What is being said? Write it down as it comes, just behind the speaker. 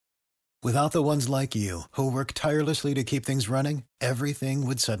Without the ones like you, who work tirelessly to keep things running, everything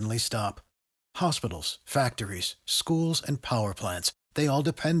would suddenly stop. Hospitals, factories, schools, and power plants, they all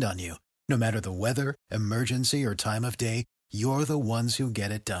depend on you. No matter the weather, emergency, or time of day, you're the ones who get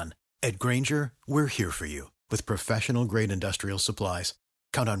it done. At Grainger, we're here for you with professional-grade industrial supplies.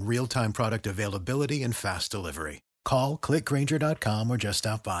 Count on real-time product availability and fast delivery. Call, click Grainger.com, or just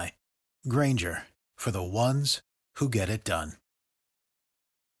stop by. Grainger, for the ones who get it done.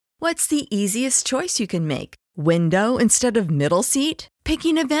 What's the easiest choice you can make? Window instead of middle seat?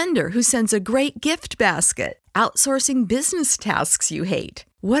 Picking a vendor who sends a great gift basket? Outsourcing business tasks you hate?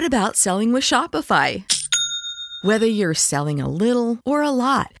 What about selling with Shopify? Whether you're selling a little or a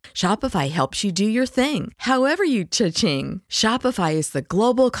lot, Shopify helps you do your thing, however you cha-ching. Shopify is the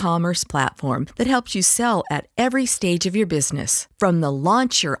global commerce platform that helps you sell at every stage of your business. From the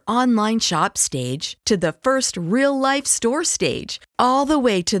launch your online shop stage to the first real-life store stage, all the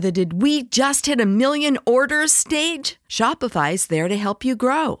way to the did we just hit 1 million orders stage. Shopify's there to help you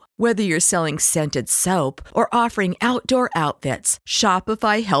grow. Whether you're selling scented soap or offering outdoor outfits,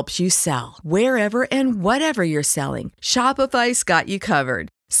 Shopify helps you sell. Wherever and whatever you're selling, Shopify's got you covered.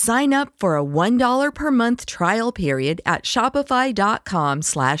 Sign up for a $1 per month trial period at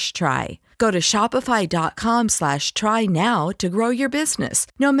shopify.com/try. Go to shopify.com/try now to grow your business,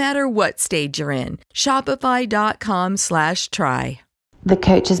 no matter what stage you're in. Shopify.com/try. The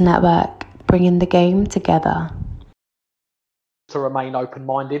Coaches Network, bringing the game together. To remain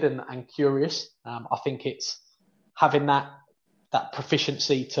open-minded and curious. I think it's having that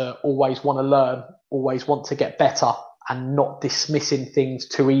proficiency to always want to learn, always want to get better, and not dismissing things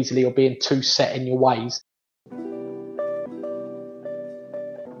too easily or being too set in your ways.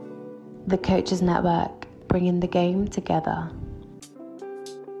 The Coaches Network, bringing the game together.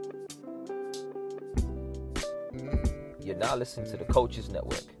 You're now listening to the Coaches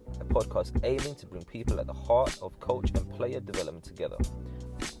Network, a podcast aiming to bring people at the heart of coach and player development together.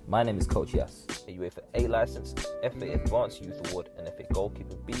 My name is Coach Yas, a UEFA A licensed, FA Advanced Youth Award, and FA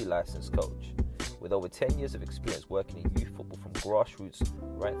Goalkeeper B licensed coach. With over 10 years of experience working in youth football from grassroots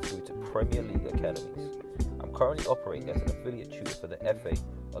right through to Premier League academies. I'm currently operating as an affiliate tutor for the FA,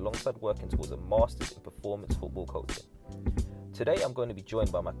 alongside working towards a Masters in Performance Football Coaching. Today I'm going to be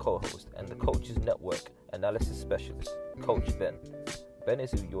joined by my co-host and the Coaches Network analysis specialist, Coach Ben. Ben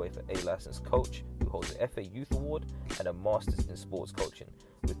is a UEFA A licensed coach who holds an FA Youth Award and a Masters in Sports Coaching,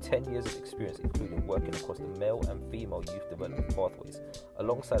 with 10 years of experience including working across the male and female youth development pathways,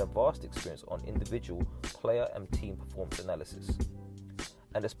 alongside a vast experience on individual, player and team performance analysis.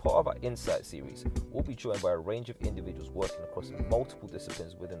 And as part of our Insight series, we'll be joined by a range of individuals working across multiple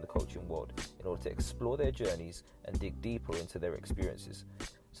disciplines within the coaching world in order to explore their journeys and dig deeper into their experiences,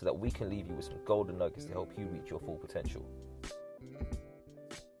 so that we can leave you with some golden nuggets to help you reach your full potential.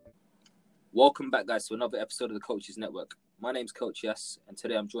 Welcome back, guys, to another episode of the Coaches Network. My name's Coach Yas, and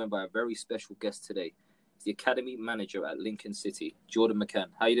today I'm joined by a very special guest today. He's the Academy Manager at Lincoln City, Jordan McCann.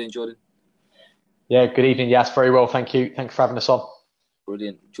 How you doing, Jordan? Yeah, good evening, Yas. Very well, thank you. Thanks for having us on.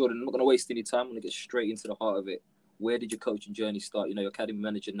 Brilliant. Jordan, I'm not going to waste any time. I'm going to get straight into the heart of it. Where did your coaching journey start? You know, you're Academy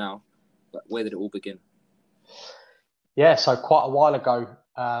Manager now, but where did it all begin? Yeah, so quite a while ago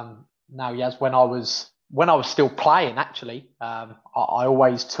now, Yas, when I was still playing, actually, I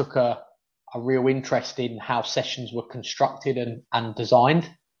always took a real interest in how sessions were constructed and designed.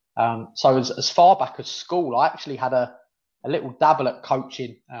 So as far back as school, I actually had a little dabble at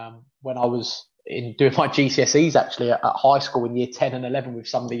coaching when I was doing my GCSEs, actually, at high school in year 10 and 11 with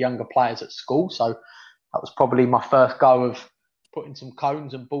some of the younger players at school. So that was probably my first go of putting some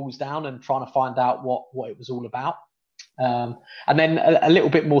cones and balls down and trying to find out what it was all about. And then a little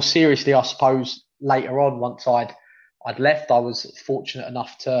bit more seriously, I suppose, later on, once I'd left, I was fortunate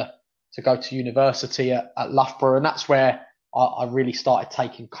enough to go to university at Loughborough, and that's where I really started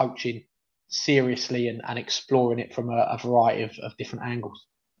taking coaching seriously and exploring it from a variety of different angles.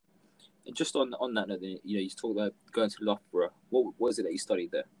 And just on that note, you talked about going to Loughborough. What was it that you studied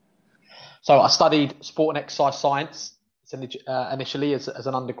there? So I studied sport and exercise science initially as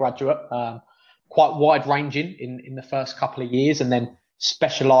an undergraduate, quite wide-ranging in the first couple of years, and then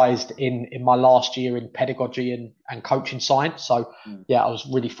specialised in my last year in pedagogy and coaching science. So yeah, I was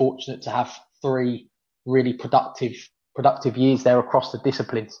really fortunate to have 3 really productive years there across the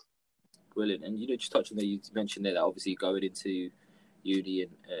disciplines. Brilliant. And just touching there, you mentioned there that obviously going into uni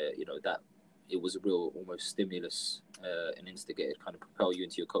and that it was a real almost stimulus and instigator, kind of propel you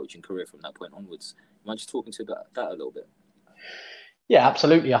into your coaching career from that point onwards. Mind just talking to about that a little bit? Yeah,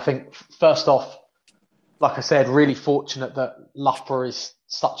 absolutely. I think first off, like I said, really fortunate that Loughborough is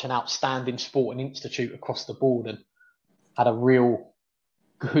such an outstanding sporting institute across the board, and had a real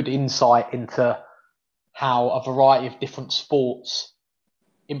good insight into how a variety of different sports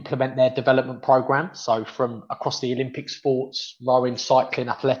implement their development programs. So from across the Olympic sports, rowing, cycling,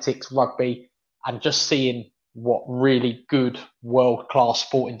 athletics, rugby, and just seeing what really good world-class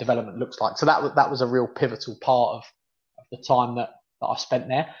sporting development looks like. So that was a real pivotal part of the time that I spent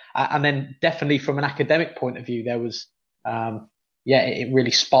there. And then definitely from an academic point of view, there was, it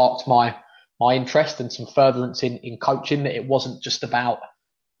really sparked my interest and some furtherance in coaching, that it wasn't just about,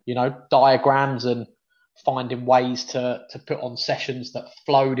 diagrams and finding ways to put on sessions that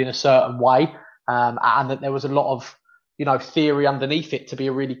flowed in a certain way. And that there was a lot of, theory underneath it to be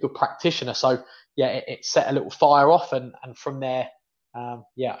a really good practitioner. So it set a little fire off, and from there,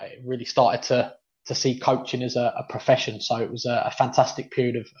 it really started to see coaching as a profession. So it was a fantastic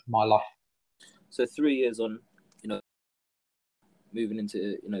period of my life. So 3 years on, moving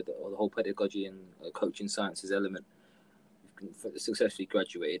into, the whole pedagogy and coaching sciences element, you've successfully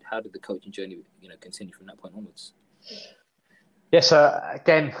graduated. How did the coaching journey, continue from that point onwards? Yes,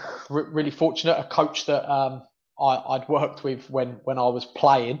 again, really fortunate. A coach that I'd worked with when I was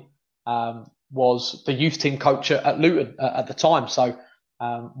playing was the youth team coach at Luton at the time. So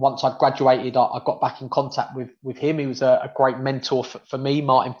once I graduated, I got back in contact with him. He was a great mentor for me,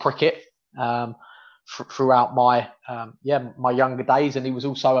 Martin Prickett, throughout my my younger days, and he was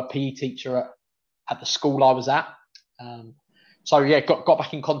also a PE teacher at the school I was at. Got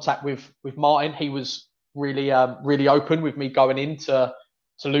back in contact with Martin. He was really open with me going into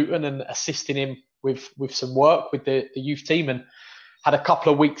Luton and assisting him with some work with the youth team, and had a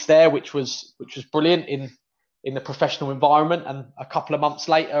couple of weeks there, which was brilliant in the professional environment. And a couple of months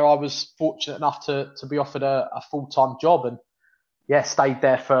later, I was fortunate enough to be offered a full-time job, and stayed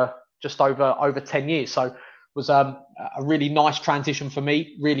there for just over 10 years. So it was a really nice transition for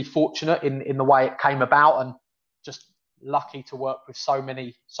me, really fortunate in the way it came about, and just lucky to work with so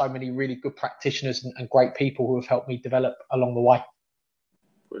many really good practitioners and great people who have helped me develop along the way.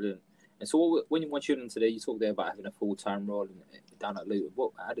 Brilliant. And so once you're in today, you talked there about having a full-time role down at Luton.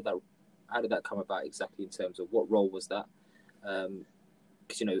 How did that come about exactly, in terms of what role was that?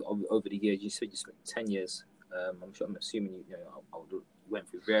 Because over the years, you said you spent 10 years. I'm assuming you went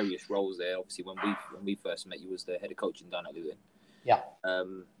through various roles there. Obviously, when we first met, you was the head of coaching down at Luton. Yeah.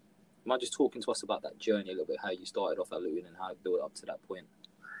 Mind just talking to us about that journey a little bit, how you started off at Luton and how it built up to that point?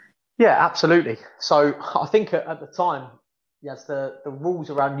 Yeah, absolutely. So I think at the time, yes, the rules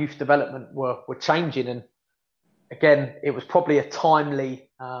around youth development were changing, and again, it was probably a timely,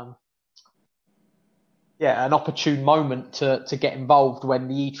 an opportune moment to get involved when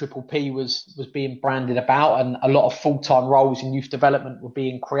the EPPP was being branded about, and a lot of full-time roles in youth development were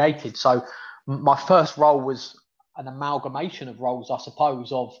being created. So my first role was an amalgamation of roles, I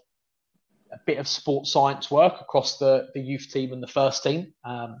suppose, of a bit of sports science work across the youth team and the first team.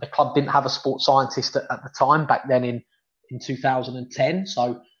 The club didn't have a sports scientist at the time, back then in 2010.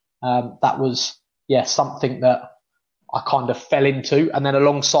 So that was something that I kind of fell into. And then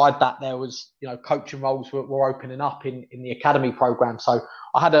alongside that, there was, coaching roles were opening up in the academy program. So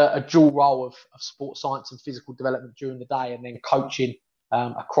I had a dual role of sports science and physical development during the day, and then coaching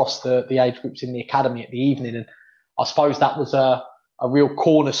across the age groups in the academy at the evening. And I suppose that was a real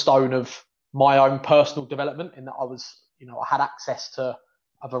cornerstone of my own personal development, in that I was, I had access to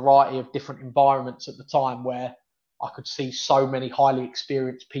a variety of different environments at the time where I could see so many highly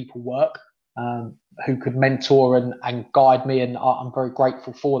experienced people work, who could mentor and guide me, and I'm very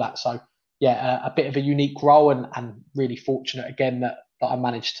grateful for that. So a bit of a unique role, and really fortunate again that I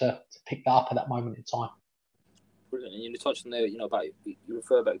managed to pick that up at that moment in time. Brilliant. And you touched on there, about, you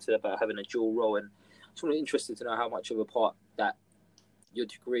refer back to about having a dual role, and I'm sort of interested to know how much of a part that your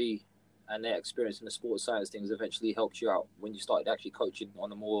degree and that experience in the sports science things eventually helped you out when you started actually coaching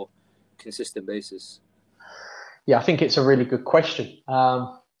on a more consistent basis. Yeah, I think it's a really good question.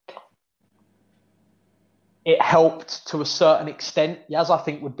 It helped to a certain extent, yes, I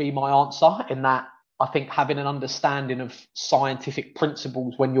think would be my answer, in that I think having an understanding of scientific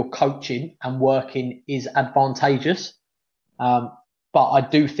principles when you're coaching and working is advantageous. But I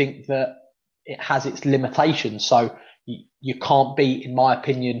do think that it has its limitations. So you can't be, in my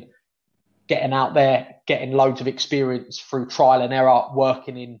opinion, getting out there, getting loads of experience through trial and error,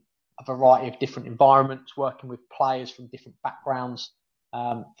 working in a variety of different environments, working with players from different backgrounds.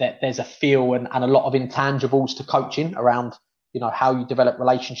 That there's a feel and a lot of intangibles to coaching around, how you develop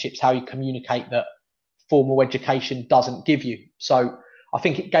relationships, how you communicate, that formal education doesn't give you. So I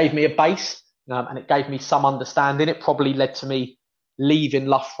think it gave me a base, and it gave me some understanding. It probably led to me leaving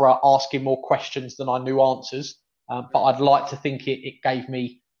Loughborough asking more questions than I knew answers. But I'd like to think it gave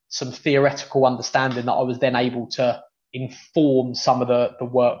me some theoretical understanding that I was then able to inform some of the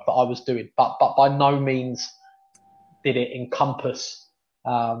work that I was doing, but by no means did it encompass,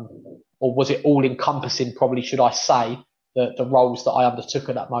 or was it all encompassing, probably should I say, the roles that I undertook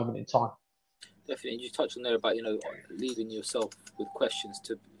at that moment in time. Definitely. You touched on there about, leaving yourself with questions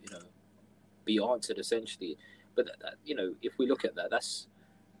to, be answered essentially. But, if we look at that, that's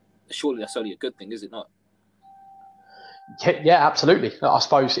only a good thing, is it not? Yeah, absolutely. I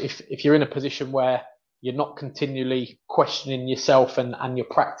suppose if you're in a position where you're not continually questioning yourself and your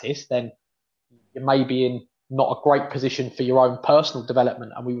practice, then you may be in not a great position for your own personal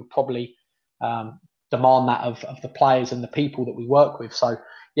development. And we would probably demand that of the players and the people that we work with. So,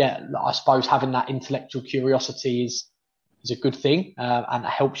 yeah, I suppose having that intellectual curiosity is a good thing, and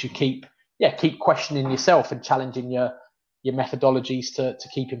it helps you keep questioning yourself and challenging your methodologies to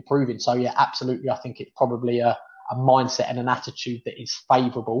keep improving. So, yeah, absolutely. I think it's probably a mindset and an attitude that is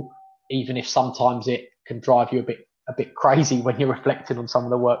favourable, even if sometimes it can drive you a bit crazy when you're reflecting on some of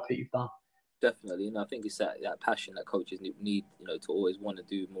the work that you've done. Definitely, and I think it's that passion that coaches need, to always want to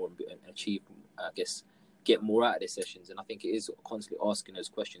do more and achieve, I guess, get more out of their sessions. And I think it is constantly asking those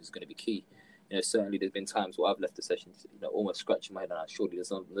questions is going to be key. Certainly there's been times where I've left the sessions, almost scratching my head, and surely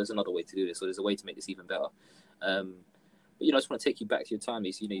there's another way to do this, or there's a way to make this even better. But I just want to take you back to your time.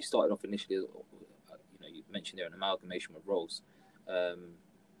 You started off initially, you mentioned there an amalgamation of roles,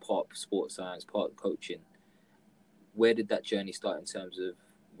 part sports science, part coaching. Where did that journey start in terms of,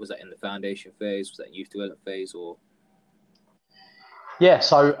 was that in the foundation phase? Was that youth development phase, or? Yeah,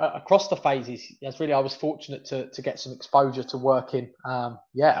 so across the phases, I was fortunate to get some exposure to working,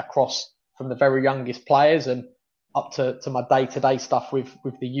 across from the very youngest players and up to my day-to-day stuff with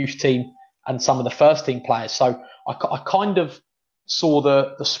the youth team and some of the first team players. So I kind of saw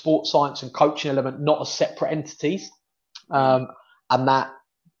the sports science and coaching element not as separate entities, and that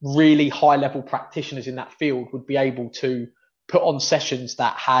really high-level practitioners in that field would be able to put on sessions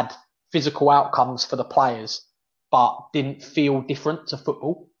that had physical outcomes for the players, but didn't feel different to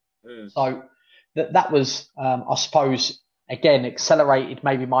football. So that was, I suppose, again, accelerated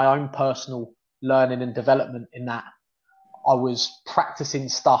maybe my own personal learning and development in that I was practicing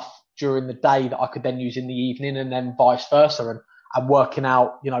stuff during the day that I could then use in the evening, and then vice versa, and working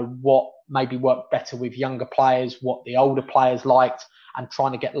out, what maybe worked better with younger players, what the older players liked, and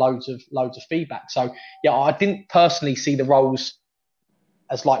trying to get loads of feedback. So, yeah, I didn't personally see the roles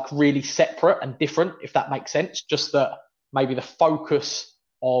as like really separate and different, if that makes sense. Just that maybe the focus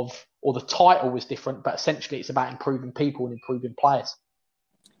or the title was different, but essentially it's about improving people and improving players.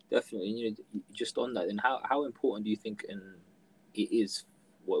 Definitely. Just on that, then how important do you think it is,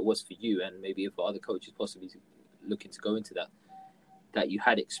 what it was for you, and maybe for other coaches possibly looking to go into that you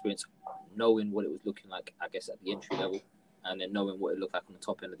had experience knowing what it was looking like, I guess, at the entry level, and then knowing what it looked like on the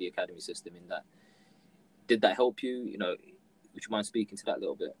top end of the academy system? In that, did that help you? Would you mind speaking to that a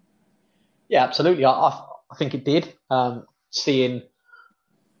little bit? Yeah, absolutely. I think it did. Seeing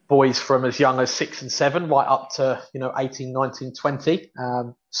boys from as young as 6 and 7 right up to 18, 19, 20.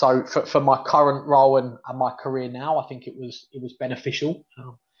 So for my current role and my career now, I think it was beneficial.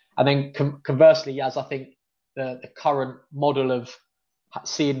 And then conversely, as I think the current model of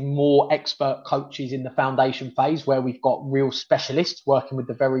seeing more expert coaches in the foundation phase, where we've got real specialists working with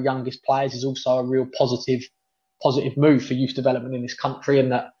the very youngest players, is also a real positive move for youth development in this country,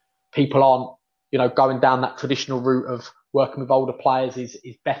 and that people aren't, going down that traditional route of working with older players is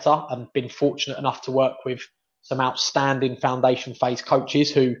better, and been fortunate enough to work with some outstanding foundation phase coaches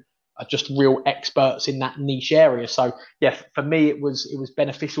who are just real experts in that niche area. So yeah, for me, it was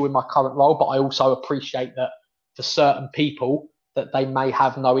beneficial in my current role, but I also appreciate that for certain people that they may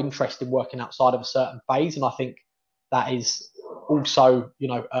have no interest in working outside of a certain phase. And I think that is also,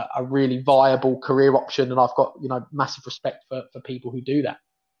 a really viable career option. And I've got, massive respect for people who do that.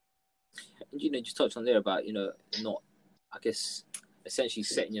 And, just touch on there about, not, I guess, essentially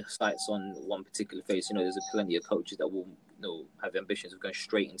setting your sights on one particular phase. There's plenty of coaches that will, have ambitions of going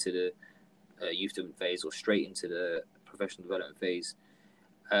straight into the youth development phase or straight into the professional development phase.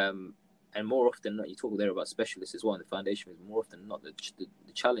 And more often than not, you talk there about specialists as well in the foundation. More often than not, the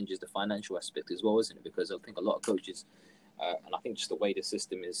challenge is the financial aspect as well, isn't it? Because I think a lot of coaches, and I think just the way the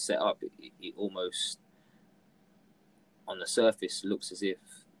system is set up, it almost, on the surface, looks as if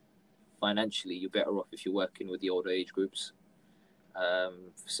financially you're better off if you're working with the older age groups.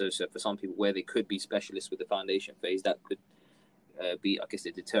 So for some people, where they could be specialists with the foundation phase, that could be, I guess,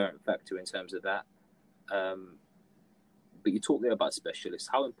 a deterrent factor in terms of that. But you talk there about specialists.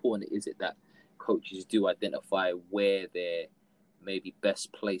 How important is it that coaches do identify where they're maybe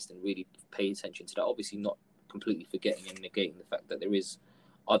best placed and really pay attention to that? Obviously, not completely forgetting and negating the fact that there is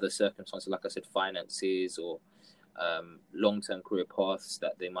other circumstances, like I said, finances or long-term career paths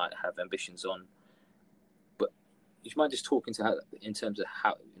that they might have ambitions on. But you might just talk into how, in terms of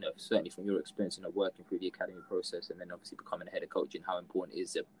how, certainly from your experience, working through the academy process and then obviously becoming a head of coaching, how important it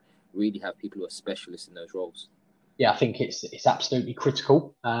is to really have people who are specialists in those roles. Yeah, I think it's absolutely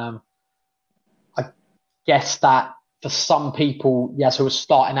critical. I guess that for some people, yes, who are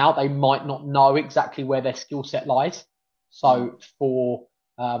starting out, they might not know exactly where their skill set lies. So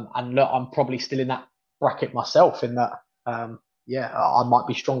and look, I'm probably still in that bracket myself in that, I might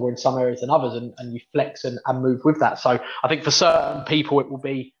be stronger in some areas than others, and you flex and move with that. So I think for certain people, it will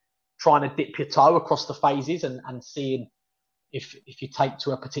be trying to dip your toe across the phases and seeing if you take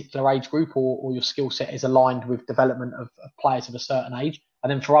to a particular age group or your skill set is aligned with development of players of a certain age.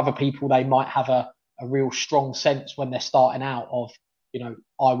 And then for other people, they might have a real strong sense when they're starting out of,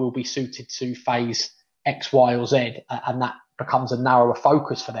 I will be suited to phase X, Y, or Z, and that becomes a narrower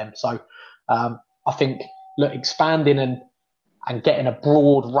focus for them. So I think, look, expanding and getting a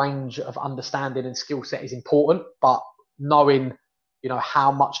broad range of understanding and skill set is important, but knowing,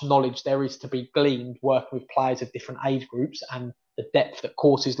 how much knowledge there is to be gleaned working with players of different age groups and the depth that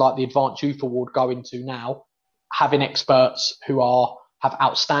courses like the Advanced Youth Award go into now, having experts who have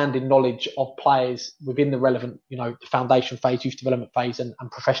outstanding knowledge of players within the relevant, the foundation phase, youth development phase and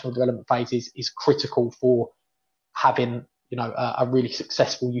professional development phases is critical for having, a really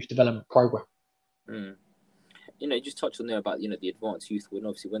successful youth development program. Mm. You just touched on there about, the Advanced Youth Award. And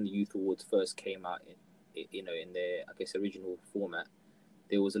obviously when the Youth Awards first came out, in their, I guess, original format,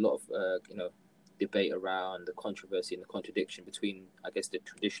 there was a lot of, debate around the controversy and the contradiction between, I guess, the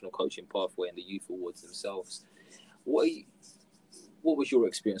traditional coaching pathway and the Youth Awards themselves. What was your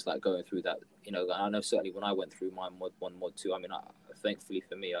experience like going through that? I know certainly when I went through my Mod 1, Mod 2, thankfully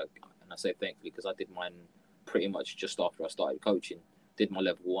for me, and I say thankfully because I did mine pretty much just after I started coaching, did my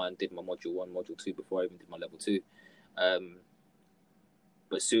level 1, did my module 1, module 2 before I even did my level 2.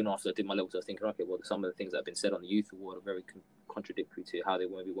 But soon after I did my level 2, I was thinking, okay, well, some of the things that have been said on the Youth Award are very contradictory to how they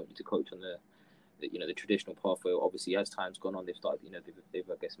maybe want you to coach on the traditional pathway. Obviously, as time's gone on, they've started, they've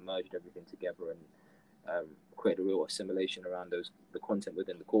I guess merged everything together and created a real assimilation around the content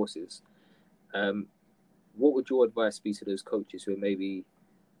within the courses. What would your advice be to those coaches who are maybe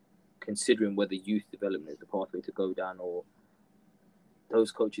considering whether youth development is the pathway to go down, or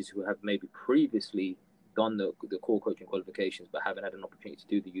those coaches who have maybe previously done the core coaching qualifications but haven't had an opportunity to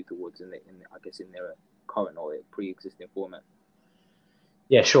do the Youth Awards in their current or pre-existing format?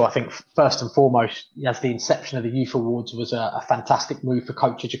 Yeah, sure. I think first and foremost, as the inception of the Youth Awards was a fantastic move for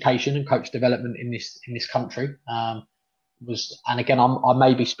coach education and coach development in this country. And again, I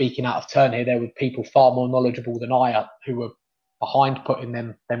may be speaking out of turn here. There were people far more knowledgeable than I who were behind putting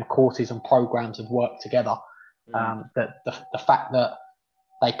them courses and programs of work together. That the fact that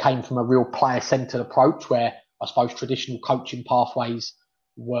they came from a real player-centered approach, where I suppose traditional coaching pathways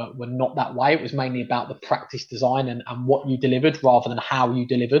were not that way. It was mainly about the practice design and what you delivered rather than how you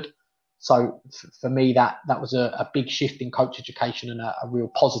delivered. So for me, that was a big shift in coach education and a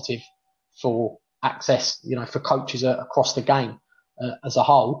real positive for access, for coaches across the game as a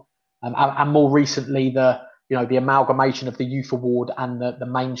whole. And more recently, the amalgamation of the Youth Award and the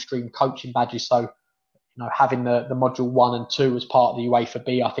mainstream coaching badges. So, having the module 1 and 2 as part of the UEFA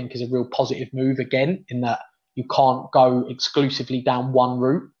B, I think is a real positive move again, in that you can't go exclusively down one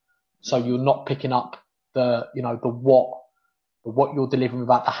route. So you're not picking up the what you're delivering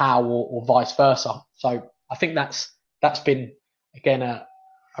about the how or vice versa. So I think that's been, again, a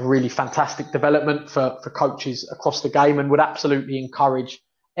really fantastic development for coaches across the game, and would absolutely encourage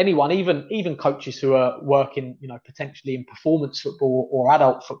anyone, even coaches who are working, potentially in performance football or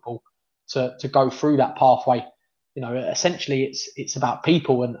adult football, to go through that pathway. Essentially it's about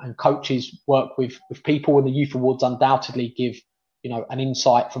people, and coaches work with people, and the Youth Awards undoubtedly give, an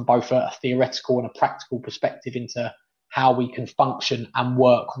insight from both a theoretical and a practical perspective into how we can function and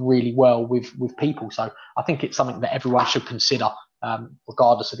work really well with people. So I think it's something that everyone should consider,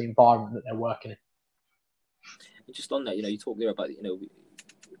 regardless of the environment that they're working in. And just on that, you talk there about,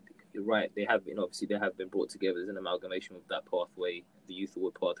 you're right. They have, obviously they have been brought together as an amalgamation of that pathway, the Youth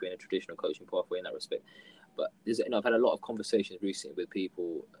Award pathway, and a traditional coaching pathway in that respect. But I've had a lot of conversations recently with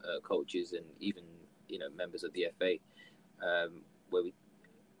people, coaches, and even members of the FA, where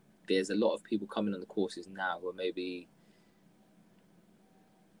there's a lot of people coming on the courses now who are maybe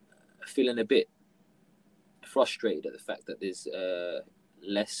feeling a bit frustrated at the fact that there's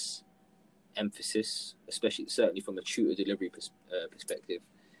less emphasis, certainly from a tutor delivery perspective,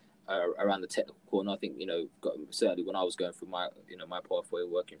 around the technical core. And I think certainly when I was going through my pathway,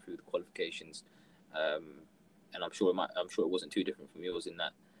 working through the qualifications, and I'm sure it wasn't too different from yours in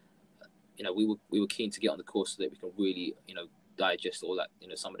that we were keen to get on the course so that we can really, digest all that,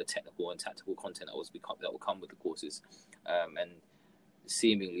 some of the technical and tactical content that will come with the courses, and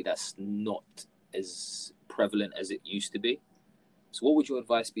seemingly that's not as prevalent as it used to be. So what would your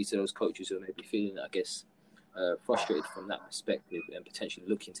advice be to those coaches who are maybe feeling, I guess, frustrated from that perspective and potentially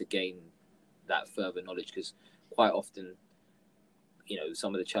looking to gain that further knowledge? Because quite often,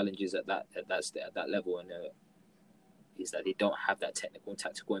 some of the challenges at that level and is that they don't have that technical and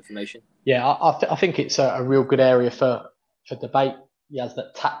tactical information. Yeah, I think it's a real good area for debate. Yes,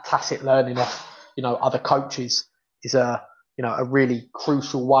 that tacit learning of other coaches is a really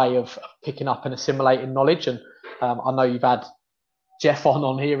crucial way of picking up and assimilating knowledge. And I know you've had Jeff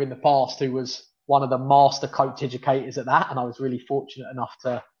on here in the past, who was one of the master coach educators at that, and I was really fortunate enough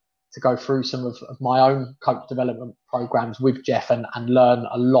to go through some of my own coach development programs with Jeff and learn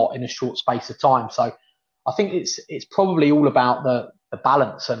a lot in a short space of time. So I think it's probably all about the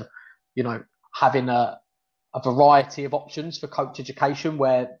balance and having a variety of options for coach education,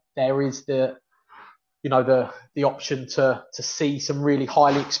 where there is the option to see some really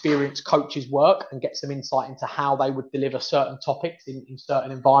highly experienced coaches work and get some insight into how they would deliver certain topics in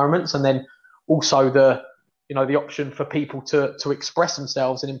certain environments, and then also the option for people to express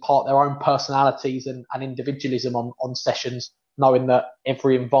themselves and impart their own personalities and individualism on sessions, knowing that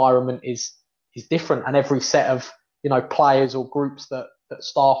every environment is different and every set of players or groups that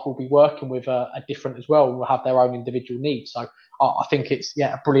staff will be working with are different as well, will have their own individual needs. So I think it's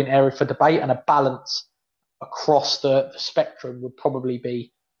a brilliant area for debate, and a balance across the spectrum would probably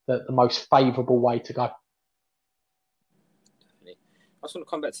be the most favourable way to go. Definitely. I just want to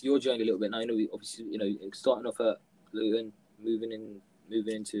come back to your journey a little bit. Now, obviously, starting off at Luton, moving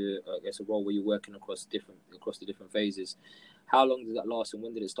into, I guess, a role where you're working across the different phases. How long did that last, and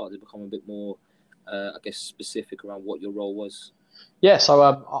when did it start to become a bit more, I guess, specific around what your role was? Yeah, so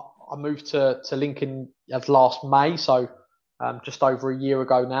I moved to Lincoln last May, so just over a year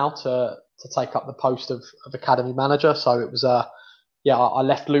ago now, to take up the post of academy manager. So it was I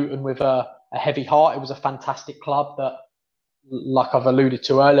left Luton with a heavy heart. It was a fantastic club that, like I've alluded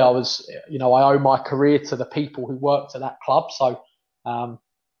to earlier, I owe my career to the people who worked at that club. So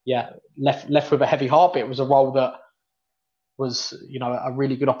left with a heavy heart, but it was a role that was a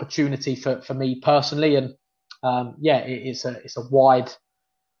really good opportunity for me personally, and it's a wide,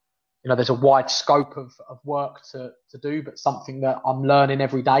 there's a wide scope of work to do, but something that I'm learning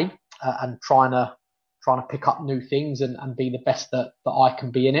every day, and trying to pick up new things and be the best that I can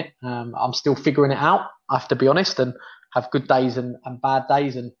be in it. I'm still figuring it out, I have to be honest, and have good days and bad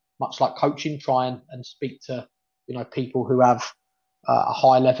days, and much like coaching, try and speak to people who have a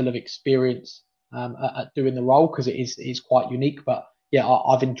high level of experience at doing the role, because it is quite unique. But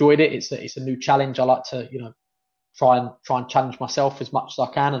I've enjoyed it. It's a new challenge. I like to try and challenge myself as much as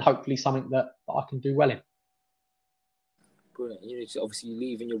I can, and hopefully something that I can do well in. Brilliant. Obviously, you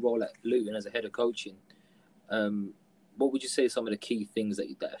leaving your role at Luton as a head of coaching. What would you say are some of the key things that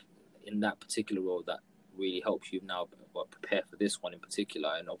in that particular role that really helps you now prepare for this one in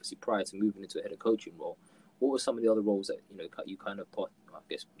particular? And obviously, prior to moving into a head of coaching role, what were some of the other roles that you kind of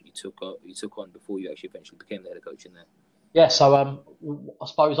you took on before you actually eventually became the head of coach in there? Yeah, so I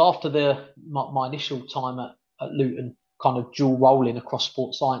suppose after my initial time at Luton, kind of dual rolling across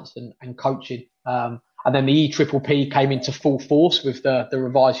sports science and coaching, and then the EPPP came into full force with the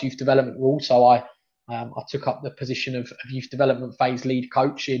revised youth development rule. So I took up the position of youth development phase lead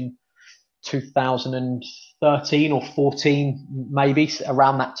coach in 2013 or 14, maybe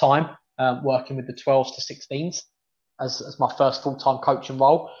around that time, working with the 12s to 16s as my first full-time coaching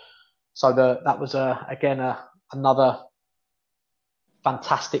role. So that was another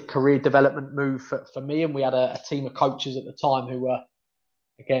fantastic career development move for me, and we had a team of coaches at the time who were,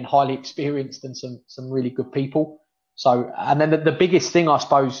 again, highly experienced and some really good people. So, and then the biggest thing, I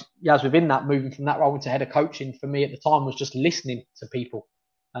suppose, within that, moving from that role into head of coaching for me at the time, was just listening to people,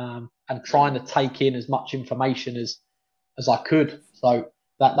 and trying to take in as much information as I could. So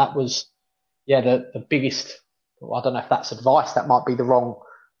that was the biggest. Well, I don't know if that's advice. That might be the wrong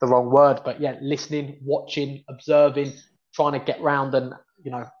word, but listening, watching, observing, trying to get round and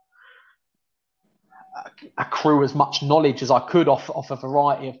accrue as much knowledge as I could off a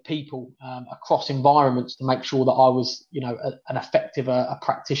variety of people across environments, to make sure that I was an effective a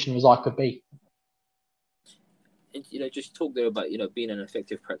practitioner as I could be. And, just talk there about being an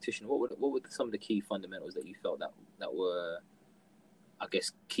effective practitioner. What were some of the key fundamentals that you felt that were, I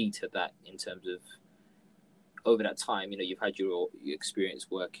guess, key to that, in terms of over that time? You've had your experience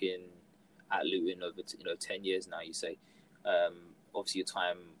working at Luton over 10 years now, you say. Obviously your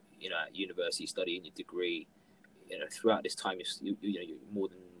time at university, studying your degree, throughout this time you're more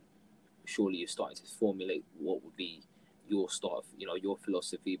than surely you're starting to formulate what would be your start of, your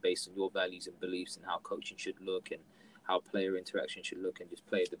philosophy based on your values and beliefs and how coaching should look and how player interaction should look and just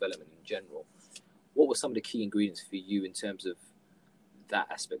player development in general. What were some of the key ingredients for you in terms of that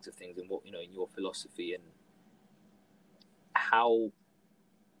aspect of things and what, in your philosophy, and how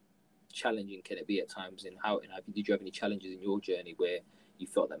challenging can it be at times, and did you have any challenges in your journey where you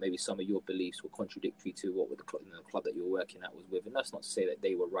felt that maybe some of your beliefs were contradictory to what the club that you were working at was with? And that's not to say that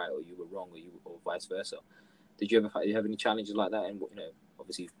they were right or you were wrong or vice versa. Did you have any challenges like that? And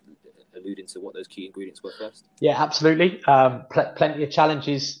obviously alluding to what those key ingredients were first. Yeah, absolutely. Plenty of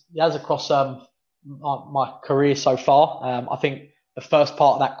challenges as across my career so far. I think the first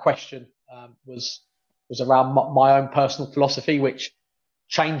part of that question was around my own personal philosophy, which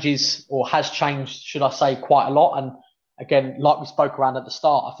changes or has changed, should I say, quite a lot. And again, like we spoke around at the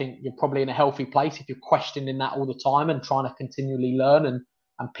start, I think you're probably in a healthy place if you're questioning that all the time and trying to continually learn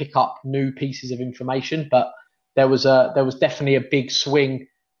and pick up new pieces of information. But there was definitely a big swing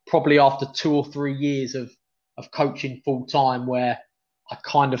probably after 2 or 3 years of coaching full time, where I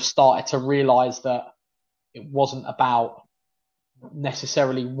kind of started to realize that it wasn't about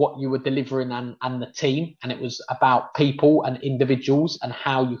necessarily what you were delivering and the team, and it was about people and individuals and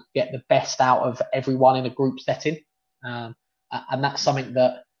how you could get the best out of everyone in a group setting. And that's something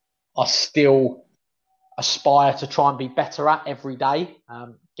that I still aspire to try and be better at every day,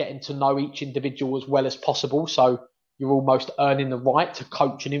 getting to know each individual as well as possible. So you're almost earning the right to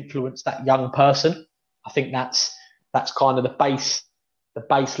coach and influence that young person. I think that's kind of the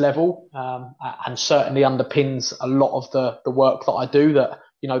base level, and certainly underpins a lot of the work that I do. That,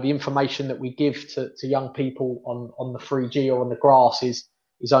 the information that we give to young people on the 3G or on the grass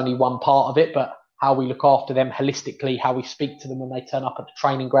is only one part of it, but how we look after them holistically, how we speak to them when they turn up at the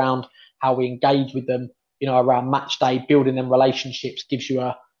training ground, how we engage with them, around match day, building them relationships gives you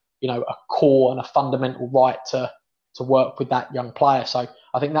a core and a fundamental right to work with that young player. So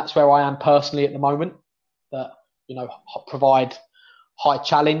I think that's where I am personally at the moment, that, provide high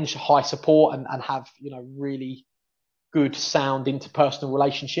challenge, high support, and have, really good sound interpersonal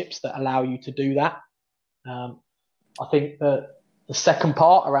relationships that allow you to do that. I think that the second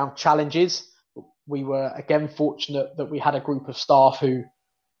part around challenges, we were again fortunate that we had a group of staff who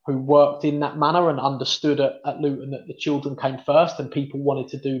worked in that manner and understood at Luton that the children came first and people wanted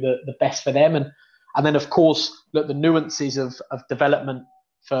to do the best for them. And then, of course, look, the nuances of development,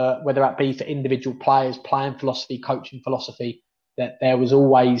 for whether that be for individual players, playing philosophy, coaching philosophy, that there was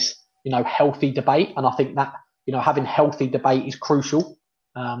always, healthy debate. And I think that, having healthy debate is crucial,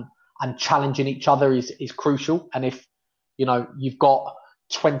 and challenging each other is crucial. And if, you've got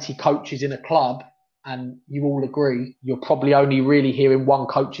 20 coaches in a club and you all agree, you're probably only really hearing one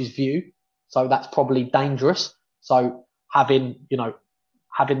coach's view. So that's probably dangerous. So having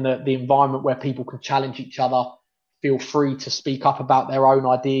the environment where people can challenge each other, feel free to speak up about their own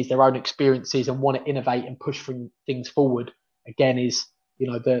ideas, their own experiences, and want to innovate and push things forward, again, is,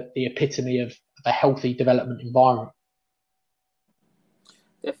 the epitome of a healthy development environment.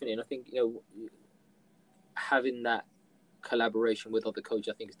 Definitely. And I think, having that collaboration with other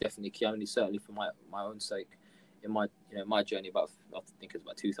coaches, I think is definitely key. I mean, certainly for my own sake, in my my journey I think it was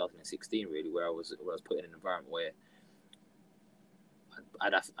about 2016 really, where I was put in an environment where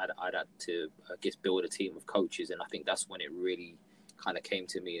I'd had to, I guess, build a team of coaches, and I think that's when it really kind of came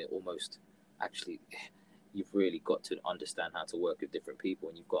to me. Almost, actually, you've really got to understand how to work with different people,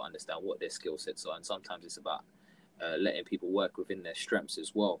 and you've got to understand what their skill sets are. And sometimes it's about letting people work within their strengths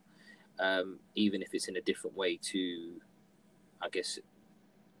as well, even if it's in a different way to, I guess,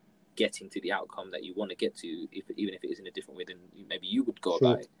 getting to the outcome that you want to get to, even if it is in a different way than maybe you would go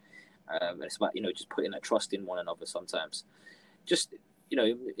about it. And it's about, just putting that trust in one another sometimes. Just,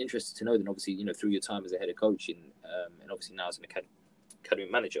 interested to know then, obviously, through your time as a head of coaching, and obviously now as an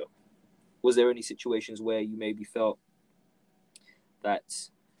academy manager, was there any situations where you maybe felt that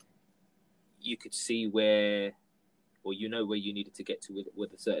you could see where, or where you needed to get to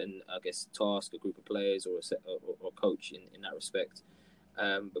with a certain, I guess, task, a group of players, or a coach in that respect,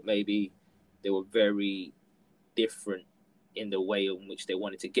 but maybe they were very different in the way in which they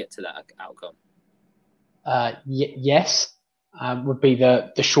wanted to get to that outcome? Yes, would be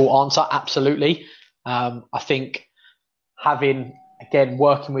the short answer. Absolutely. I think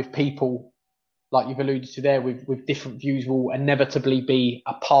working with people like you've alluded to there with different views will inevitably be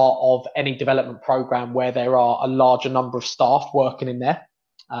a part of any development program where there are a larger number of staff working in there.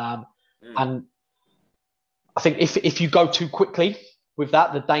 And I think if you go too quickly with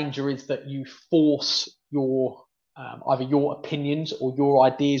that, the danger is that you force your either your opinions or your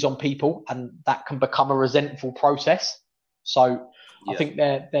ideas on people, and that can become a resentful process. So I think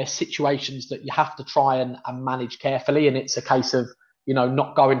they're situations that you have to try and manage carefully, and it's a case of, you know,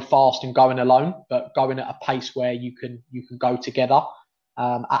 not going fast and going alone, but going at a pace where you can go together,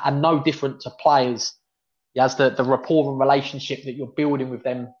 and no different to players. As the rapport and relationship that you're building with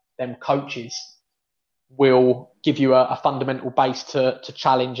them coaches will give you a fundamental base to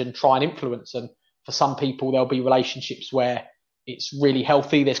challenge and try and influence. And for some people, there'll be relationships where it's really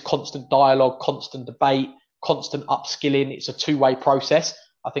healthy. There's constant dialogue, constant debate, constant upskilling. It's a two-way process.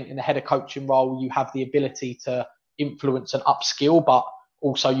 I think in the head of coaching role, you have the ability to influence and upskill, but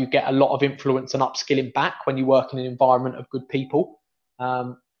also you get a lot of influence and upskilling back when you work in an environment of good people.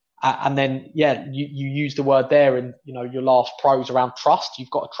 And then, you use the word there in, you know, your last pros around trust. You've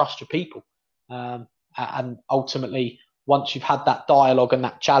got to trust your people. And ultimately, once you've had that dialogue and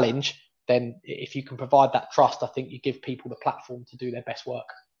that challenge, then if you can provide that trust, I think you give people the platform to do their best work.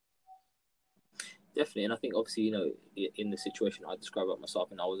 Definitely. And I think obviously, you know, in the situation I described about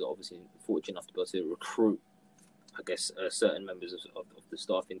myself, and I was obviously fortunate enough to be able to recruit, I guess, certain members of the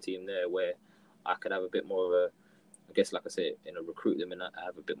staffing team there, where I could have a bit more of a, I guess, like I said, you know, recruit them and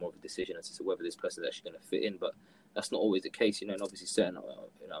have a bit more of a decision as to whether this person is actually going to fit in. But that's not always the case, you know. And obviously, certain,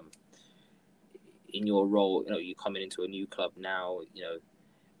 you know, in your role, you know, you're coming into a new club now, you know,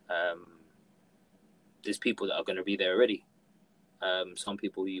 there's people that are going to be there already. Some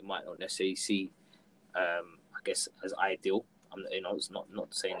people you might not necessarily see, I guess, as ideal. You know, it's not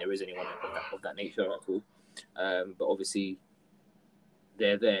saying there is anyone of that nature at all. But obviously,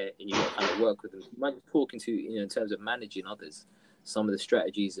 they're there, and you got to kind of work with them. You might be talking to, you know, in terms of managing others, some of the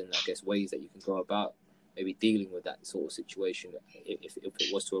strategies and, I guess, ways that you can go about maybe dealing with that sort of situation if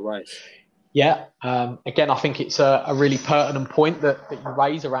it was to arise. Yeah. Again, I think it's a really pertinent point that you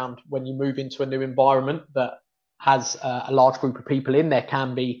raise around when you move into a new environment that has a large group of people in. There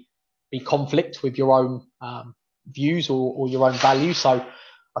can be conflict with your own views or your own values. So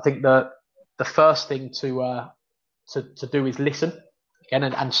I think the first thing to do is listen again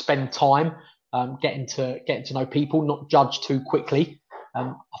and spend time getting to know people, not judge too quickly.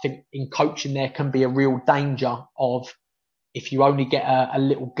 I think in coaching there can be a real danger of, if you only get a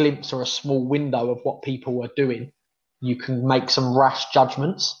little glimpse or a small window of what people are doing, you can make some rash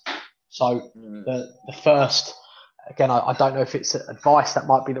judgments. So the first, again, I don't know if it's advice, that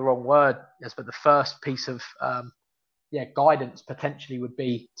might be the wrong word, yes, but the first piece of guidance potentially would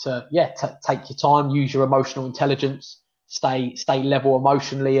be to take your time, use your emotional intelligence, stay level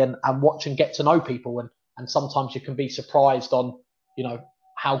emotionally, and watch and get to know people. And sometimes you can be surprised on, you know,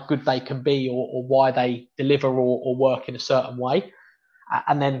 how good they can be or why they deliver or work in a certain way.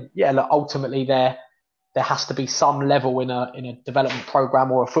 And then, ultimately there has to be some level in a development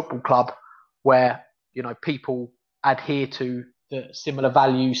program or a football club where, you know, people adhere to the similar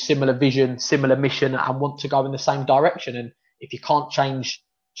values, similar vision, similar mission, and want to go in the same direction. And if you can't change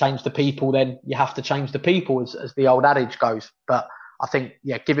the people, then you have to change the people, as the old adage goes. But I think,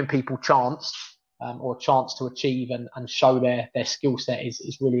 giving people chance, or a chance to achieve and show their skill set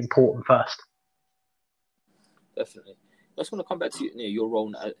is really important first. Definitely. I just want to come back to your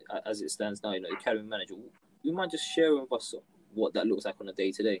role as it stands now, you know, academy manager. Do you mind just sharing with us what that looks like on a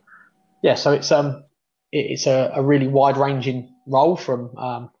day-to-day? Yeah, so it's a really wide-ranging role,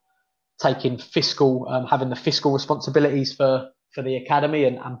 from taking having the fiscal responsibilities for the academy,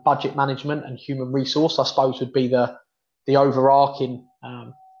 and budget management and human resource, I suppose, would be the overarching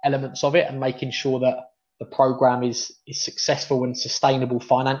elements of it, and making sure that the program is successful and sustainable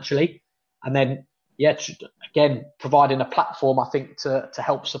financially. And then, again, providing a platform, I think, to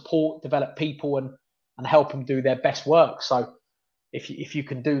help support, develop people and help them do their best work. So if you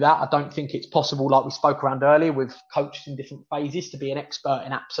can do that, I don't think it's possible, like we spoke around earlier, with coaches in different phases, to be an expert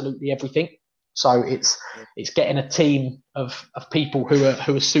in absolutely everything. So it's getting a team of people who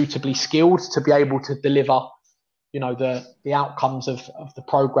are suitably skilled to be able to deliver, you know, the outcomes of the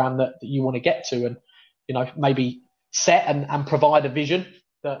program that you want to get to, and, you know, maybe set and provide a vision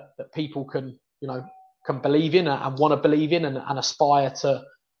that people can believe in and want to believe in and aspire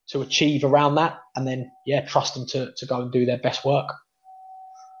to achieve around that, and then trust them to go and do their best work.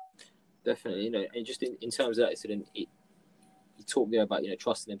 Definitely, you know, and just in terms of that, so then you talk there about, you know,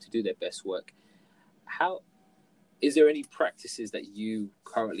 trusting them to do their best work. How is there any practices that you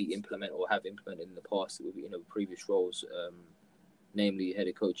currently implement or have implemented in the past with, you know, previous roles, namely head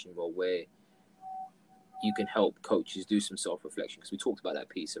of coaching role, where you can help coaches do some self-reflection? Because we talked about that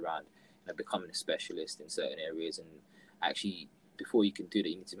piece around, you know, becoming a specialist in certain areas, and actually, before you can do that,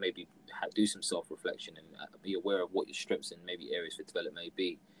 you need to maybe do some self-reflection and be aware of what your strengths and maybe areas for development may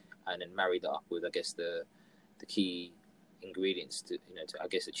be, and then marry that up with, I guess, the key ingredients to, you know, to, I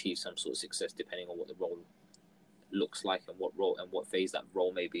guess, achieve some sort of success, depending on what the role looks like and what role and what phase that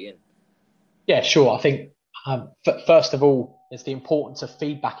role may be in? Yeah, sure. I think first of all, is the importance of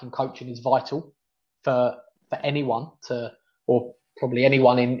feedback in coaching is vital for anyone to, or probably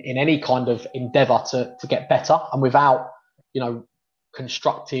anyone in any kind of endeavour to get better. And without,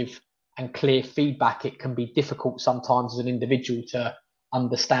 constructive and clear feedback, it can be difficult sometimes as an individual to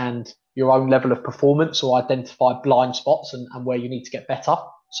understand your own level of performance or identify blind spots and where you need to get better.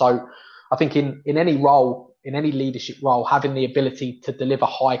 So I think in any role, in any leadership role, having the ability to deliver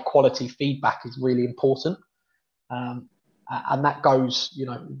high quality feedback is really important. And that goes,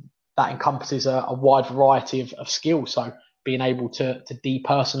 that encompasses a wide variety of skills. So being able to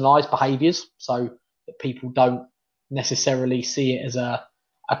depersonalize behaviors so that people don't necessarily see it as a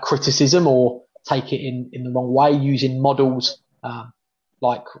criticism or take it in the wrong way, using models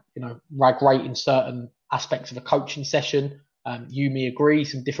like, rag rating certain aspects of a coaching session. You, me, agree,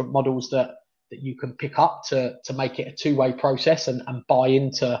 some different models that you can pick up to make it a two-way process and buy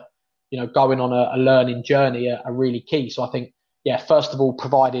into, going on a learning journey are really key. So I think, first of all,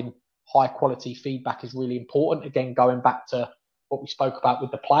 providing high quality feedback is really important. Again, going back to what we spoke about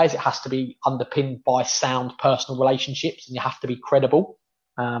with the players, it has to be underpinned by sound personal relationships and you have to be credible.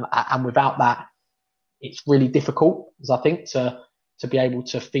 And without that, it's really difficult, as I think, to be able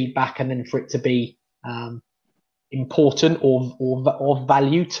to feedback and then for it to be important or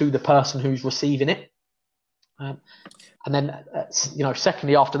value to the person who's receiving it. And then,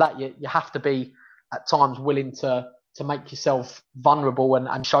 secondly, after that, you have to be at times willing to make yourself vulnerable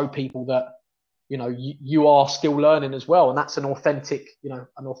and show people that, you are still learning as well. And that's an authentic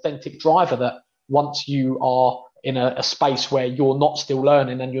driver that once you are in a space where you're not still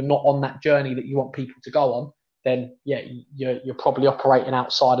learning and you're not on that journey that you want people to go on, then you're probably operating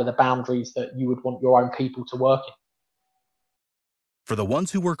outside of the boundaries that you would want your own people to work in. For the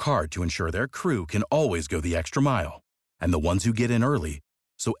ones who work hard to ensure their crew can always go the extra mile, and the ones who get in early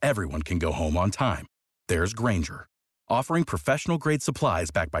so everyone can go home on time, there's Grainger, offering professional-grade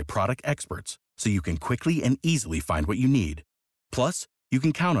supplies backed by product experts so you can quickly and easily find what you need. Plus, you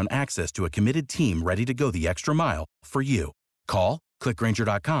can count on access to a committed team ready to go the extra mile for you. Call, click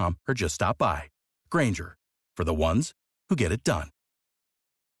Grainger.com, or just stop by. Grainger, for the ones who get it done.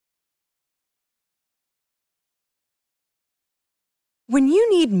 When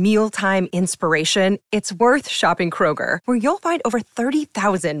you need mealtime inspiration, it's worth shopping Kroger, where you'll find over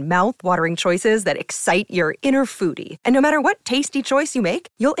 30,000 mouth-watering choices that excite your inner foodie. And no matter what tasty choice you make,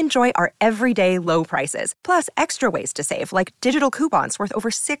 you'll enjoy our everyday low prices, plus extra ways to save, like digital coupons worth over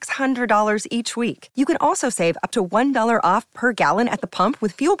 $600 each week. You can also save up to $1 off per gallon at the pump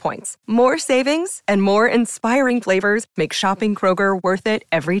with fuel points. More savings and more inspiring flavors make shopping Kroger worth it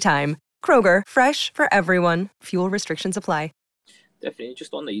every time. Kroger, fresh for everyone. Fuel restrictions apply. Definitely,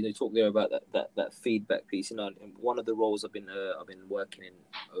 just on there, you talk there about that feedback piece. And one of the roles I've been working in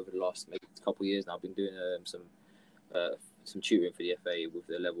over the last maybe couple of years now. I've been doing some tutoring for the FA with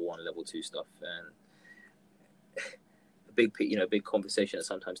the level 1, level 2 stuff, and a big conversation that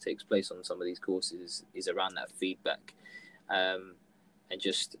sometimes takes place on some of these courses is around that feedback, and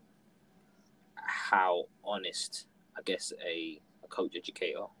just how honest, I guess, a coach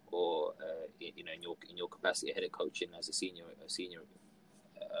educator or in your capacity head of coaching as a senior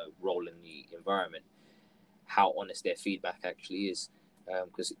role in the environment, how honest their feedback actually is,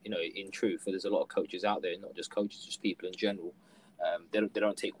 because in truth, there's a lot of coaches out there, not just coaches, just people in general. They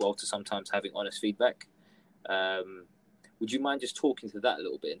don't take well to sometimes having honest feedback. Would you mind just talking to that a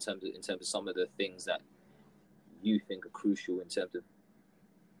little bit in terms of some of the things that you think are crucial in terms of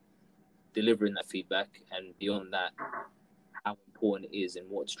delivering that feedback, and beyond that, how important it is and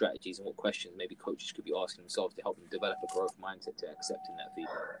what strategies and what questions maybe coaches could be asking themselves to help them develop a growth mindset to accepting that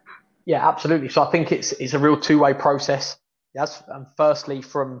feedback? Yeah, absolutely. So I think it's a real two-way process. Yes, firstly,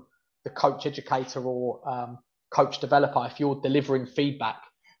 from the coach educator or coach developer, if you're delivering feedback,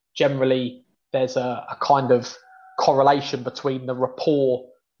 generally there's a kind of correlation between the rapport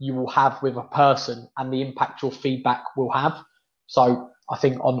you will have with a person and the impact your feedback will have. So I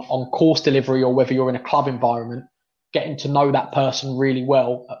think on course delivery, or whether you're in a club environment, getting to know that person really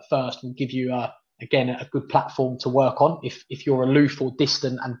well at first will give you a good platform to work on. If you're aloof or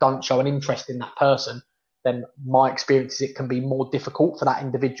distant and don't show an interest in that person, then my experience is it can be more difficult for that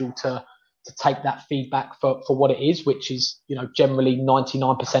individual to take that feedback for what it is, which is, generally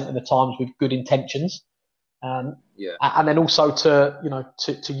 99% of the times with good intentions. And then also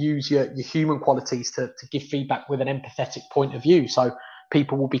to use your human qualities to give feedback with an empathetic point of view. So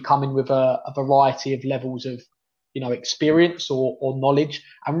people will be coming with a variety of levels of experience or knowledge,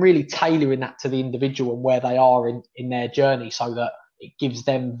 and really tailoring that to the individual and where they are in their journey, so that it gives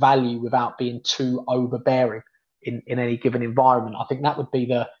them value without being too overbearing. in any given environment. I think that would be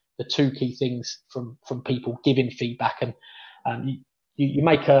the two key things from people giving feedback. And you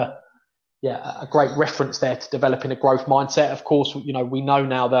make a great reference there to developing a growth mindset. Of course, we know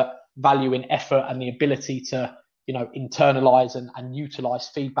now that valuing effort and the ability to internalize and utilize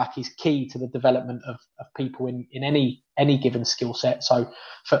feedback is key to the development of people in any given skill set. So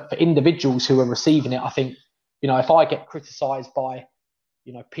for individuals who are receiving it, I think, if I get criticized by,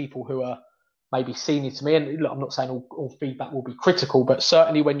 people who are maybe senior to me, and look, I'm not saying all feedback will be critical, but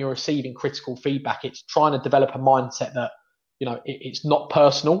certainly when you're receiving critical feedback, it's trying to develop a mindset that, it's not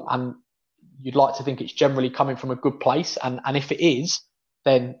personal, and you'd like to think it's generally coming from a good place. And if it is,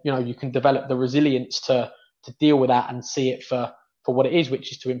 then, you can develop the resilience to deal with that and see it for what it is,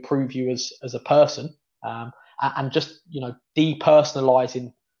 which is to improve you as a person. And just,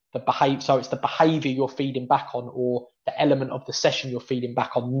 depersonalizing the behavior. So it's the behavior you're feeding back on, or the element of the session you're feeding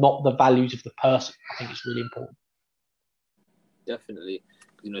back on, not the values of the person. I think it's really important. Definitely.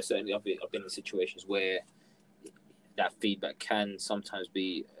 Certainly I've been in situations where that feedback can sometimes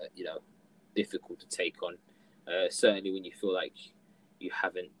be, difficult to take on. Certainly when you feel like you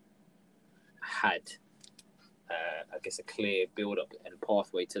haven't had, I guess, a clear build-up and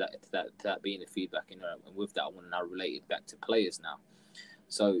pathway to that being the feedback. And with that, I want to now relate it back to players now.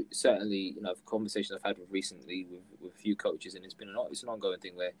 So certainly, the conversations I've had recently with a few coaches, and it's an ongoing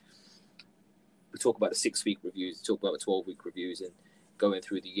thing where we talk about the 6-week reviews, talk about the 12-week reviews, and going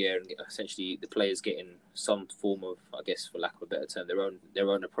through the year, and essentially the players getting some form of, I guess, for lack of a better term, their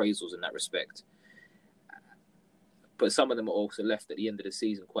own appraisals in that respect. But some of them are also left at the end of the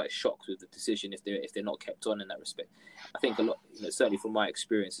season quite shocked with the decision if they're not kept on in that respect. I think a lot, certainly from my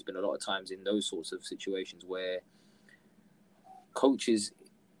experience, there's been a lot of times in those sorts of situations where coaches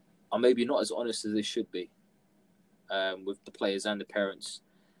are maybe not as honest as they should be with the players and the parents.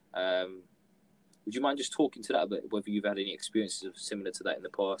 Would you mind just talking to that a bit, whether you've had any experiences of similar to that in the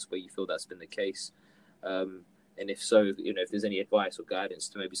past where you feel that's been the case? And if so, if there's any advice or guidance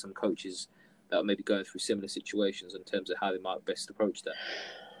to maybe some coaches that are maybe going through similar situations in terms of how they might best approach that?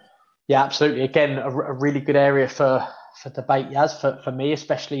 Yeah, absolutely. Again, a really good area for debate, Yaz, for me,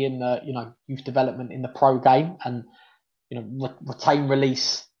 especially in the, youth development in the pro game. And, retain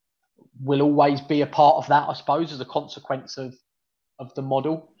release will always be a part of that, I suppose, as a consequence of the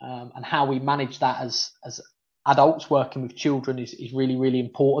model, and how we manage that as adults working with children is really, really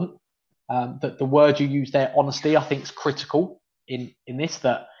important. That the word you use there, honesty, I think is critical in this,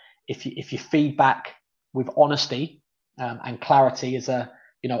 that if you feedback with honesty and clarity as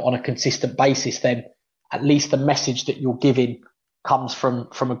on a consistent basis, then at least the message that you're giving comes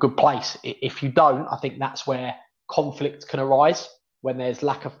from a good place. If you don't, I think that's where conflict can arise, when there's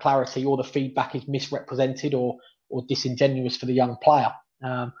lack of clarity or the feedback is misrepresented or disingenuous for the young player.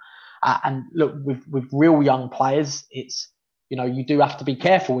 And look, with real young players, it's, you do have to be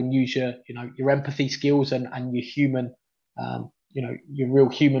careful and use your empathy skills and your human, your real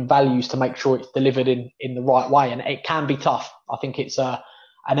human values to make sure it's delivered in the right way. And it can be tough. I think it's an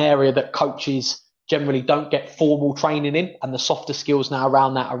area that coaches generally don't get formal training in, and the softer skills now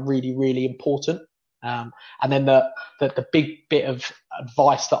around that are really, really important. And then the big bit of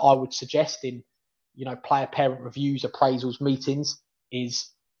advice that I would suggest in, player parent reviews, appraisals, meetings, is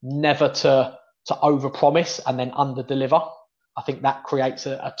never to overpromise and then underdeliver. I think that creates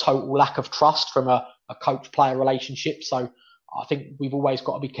a total lack of trust from a coach-player relationship. So I think we've always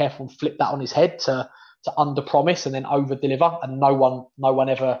got to be careful and flip that on his head to underpromise and then overdeliver. And no one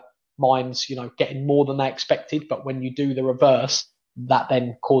ever minds, getting more than they expected. But when you do the reverse, that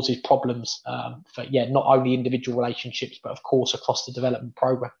then causes problems for not only individual relationships, but of course across the development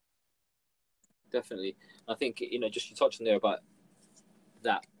program. Definitely. I think, just you touched on there about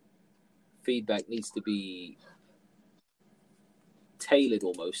that feedback needs to be tailored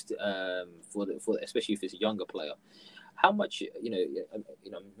almost for especially if it's a younger player. How much,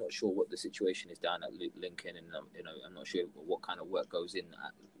 I'm not sure what the situation is down at Lincoln, and I'm not sure what kind of work goes in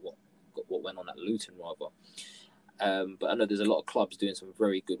at what went on at Luton rather. But I know there's a lot of clubs doing some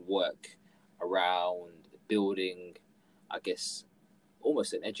very good work around building, I guess,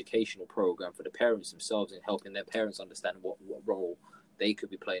 almost an educational program for the parents themselves and helping their parents understand what role they could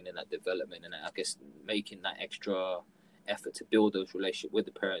be playing in that development, and I guess making that extra effort to build those relationships with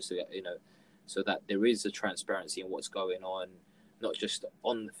the parents, so that there is a transparency in what's going on, not just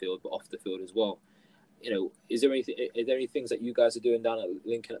on the field but off the field as well. Is there any things that you guys are doing down at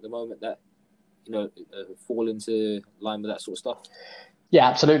Lincoln at the moment that fall into line with that sort of stuff? Yeah,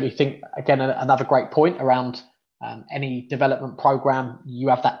 absolutely. I think, again, another great point around any development program, you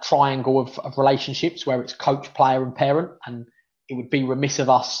have that triangle of relationships where it's coach, player and parent, and it would be remiss of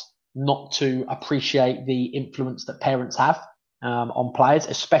us not to appreciate the influence that parents have on players,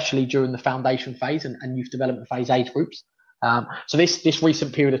 especially during the foundation phase and youth development phase age groups. So this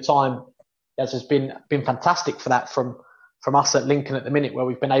recent period of time has been fantastic for that from us at Lincoln at the minute, where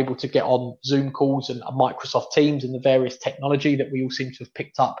we've been able to get on Zoom calls and Microsoft Teams and the various technology that we all seem to have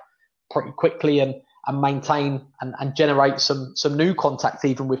picked up pretty quickly and maintain and generate some new contacts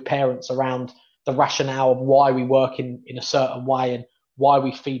even with parents around the rationale of why we work in a certain way and why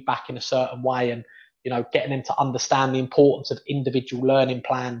we feed back in a certain way, and getting them to understand the importance of individual learning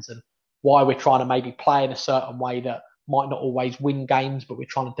plans and why we're trying to maybe play in a certain way that might not always win games, but we're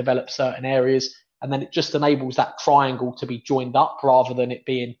trying to develop certain areas. And then it just enables that triangle to be joined up rather than it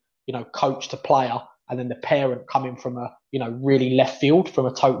being, coach to player and then the parent coming from a, really left field from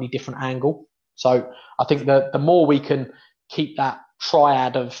a totally different angle. So I think that the more we can keep that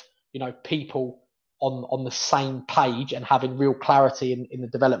triad of, people on the same page and having real clarity in the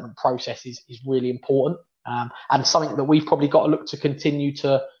development process is really important. And something that we've probably got to look to continue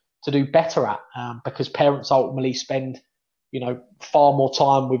to do better at, because parents ultimately spend, far more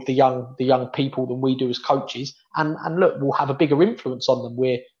time with the young people than we do as coaches. And look, we'll have a bigger influence on them.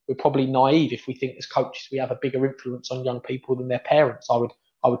 We're probably naive if we think as coaches we have a bigger influence on young people than their parents. I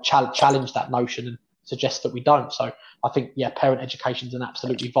would challenge that notion and suggest that we don't. So I think, parent education is an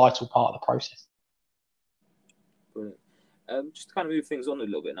absolutely vital part of the process. Brilliant. Just to kind of move things on a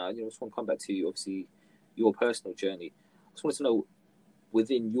little bit now, I just want to come back to obviously your personal journey. I just wanted to know,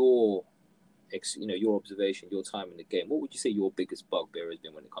 within your observation, your time in the game, what would you say your biggest bugbear has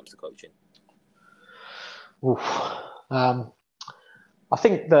been when it comes to coaching? I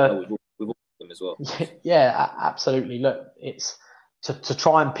think we've all them as well. Yeah, absolutely. Look, it's to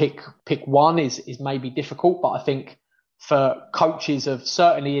try and pick one is maybe difficult, but I think for coaches of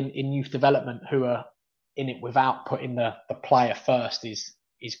certainly in youth development who are in it without putting the player first is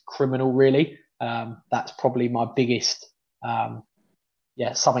criminal, really. That's probably my biggest,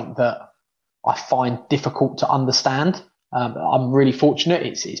 something that I find difficult to understand. I'm really fortunate.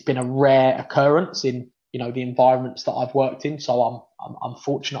 It's been a rare occurrence in the environments that I've worked in, so I'm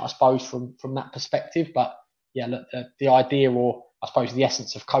fortunate, I suppose, from that perspective. But look, the idea, or I suppose the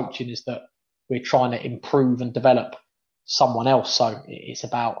essence of coaching, is that we're trying to improve and develop someone else. So it's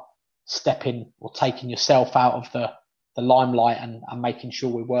about stepping or taking yourself out of the limelight and making sure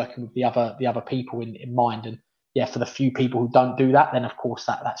we're working with the other people in mind. And for the few people who don't do that, then of course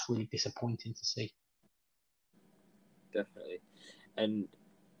that's really disappointing to see. Definitely. And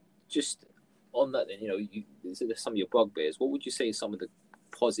just on that, then, some of your bugbears. What would you say some of the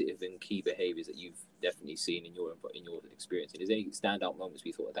positive and key behaviours that you've definitely seen in your experience? And is there any standout moments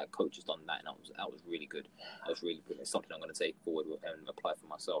we thought that coach has done that, and that was really good? That was really good. It's something I'm going to take forward and apply for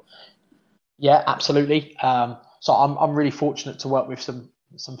myself. Yeah, absolutely. So I'm really fortunate to work with some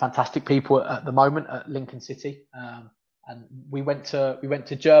fantastic people at the moment at Lincoln City, and we went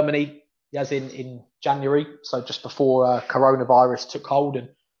to Germany as in January, so just before coronavirus took hold, and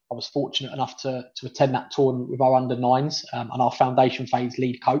I was fortunate enough to attend that tournament with our under-9s and our foundation phase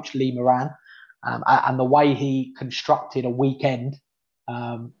lead coach, Lee Moran. And the way he constructed a weekend,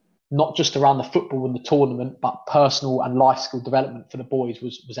 not just around the football and the tournament, but personal and life skill development for the boys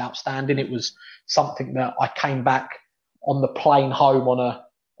was outstanding. It was something that I came back on the plane home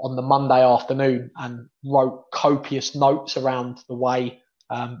on the Monday afternoon and wrote copious notes around the way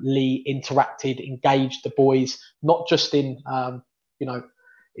Lee interacted, engaged the boys, not just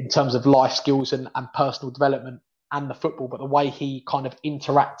in terms of life skills and personal development and the football, but the way he kind of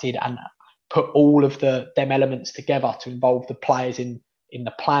interacted and put all of them elements together to involve the players in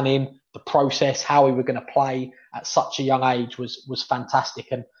the planning, the process, how we were going to play at such a young age was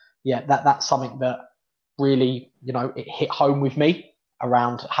fantastic. And that's something that really, it hit home with me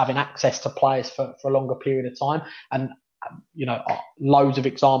around having access to players for a longer period of time. And, loads of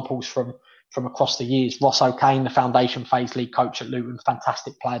examples from across the years. Ross O'Kane, the foundation phase league coach at Luton,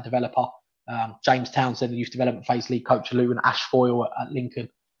 fantastic player developer. James Townsend, the youth development phase league coach at Luton. Ash Foyle at Lincoln.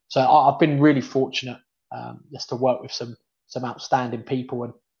 So I've been really fortunate just to work with some outstanding people.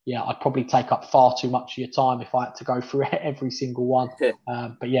 And I'd probably take up far too much of your time if I had to go through every single one.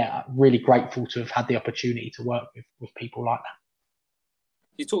 But really grateful to have had the opportunity to work with people like that.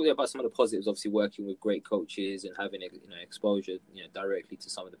 You talked about some of the positives, obviously working with great coaches and having exposure directly to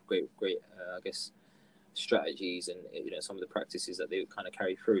some of the great I guess strategies and some of the practices that they kind of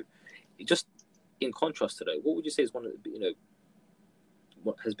carry through. Just in contrast to that, what would you say is one of the,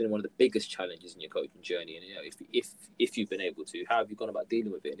 what has been one of the biggest challenges in your coaching journey? And if you've been able to, how have you gone about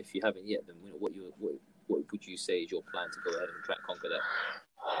dealing with it? And if you haven't yet, then what would you say is your plan to go ahead and try and conquer that?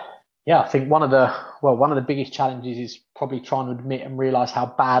 Yeah, I think one of the biggest challenges is probably trying to admit and realize how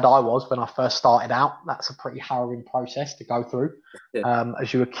bad I was when I first started out. That's a pretty harrowing process to go through Yeah.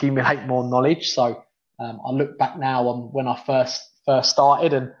 as you accumulate more knowledge. So I look back now on when I first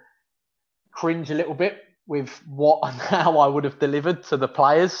started and cringe a little bit with what and how I would have delivered to the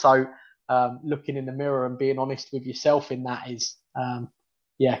players. So looking in the mirror and being honest with yourself in that is,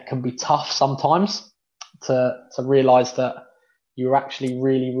 can be tough sometimes to realize that you were actually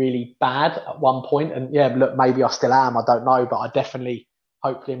really, really bad at one point. And yeah, look, maybe I still am. I don't know, but I definitely,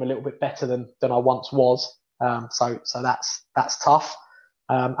 hopefully, am a little bit better than I once was. So that's tough.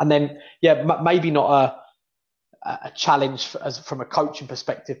 And then, maybe not a challenge from a coaching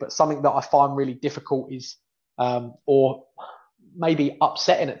perspective, but something that I find really difficult is, or maybe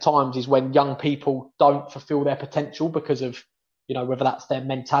upsetting at times, is when young people don't fulfill their potential because of, whether that's their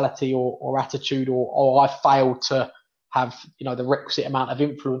mentality or attitude, or I failed to have, the requisite amount of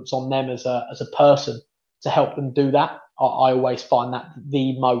influence on them as a person to help them do that. I always find that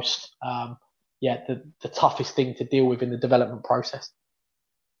the most, the toughest thing to deal with in the development process.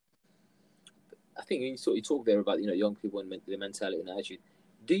 I think you talk there about young people and their mentality and attitude.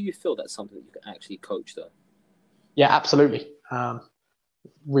 Do you feel that's something that you can actually coach though? Yeah, absolutely.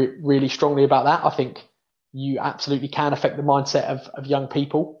 Really strongly about that. I think you absolutely can affect the mindset of young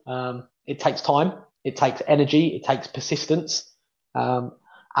people. It takes time, it takes energy, it takes persistence,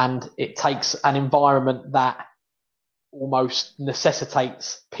 and it takes an environment that almost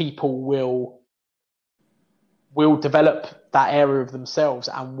necessitates people will develop that area of themselves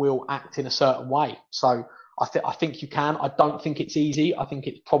and will act in a certain way. So I think you can. I don't think it's easy. I think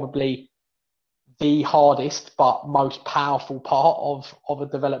it's probably the hardest but most powerful part of a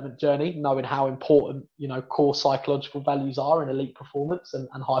development journey, knowing how important, core psychological values are in elite performance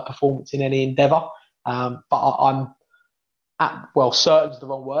and high performance in any endeavor. But I'm certain is the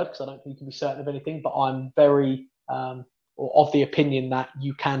wrong word, because I don't think you can be certain of anything, but I'm very of the opinion that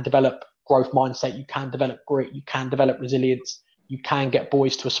you can develop growth mindset, you can develop grit, you can develop resilience, you can get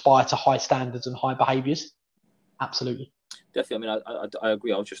boys to aspire to high standards and high behaviours. Absolutely. Definitely. I mean, I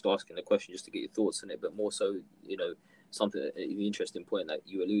agree. I was just asking the question just to get your thoughts on it, but more so, something, an interesting point that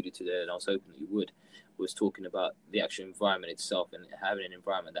you alluded to there, and I was hoping that you would, was talking about the actual environment itself and having an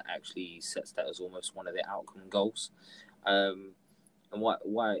environment that actually sets that as almost one of their outcome goals. And why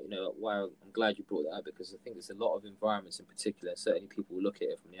I'm glad you brought that up, because I think there's a lot of environments in particular. Certainly, people look at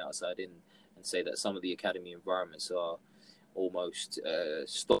it from the outside in and say that some of the academy environments are almost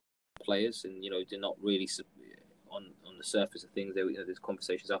stop players, and they're not really on the surface of things. There's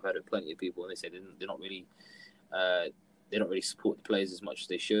conversations I've had with plenty of people, and they say they're not really they don't really support the players as much as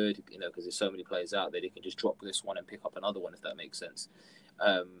they should, because there's so many players out there. They can just drop this one and pick up another one, if that makes sense.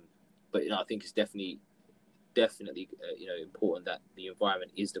 But I think it's definitely important that the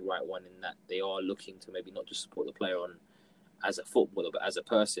environment is the right one, and that they are looking to maybe not just support the player on as a footballer, but as a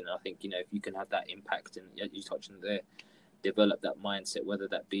person. And I think if you can have that impact, and you touched on there, develop that mindset, whether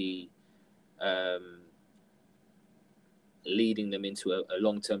that be leading them into a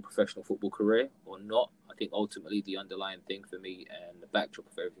long-term professional football career or not. I think ultimately the underlying thing for me and the backdrop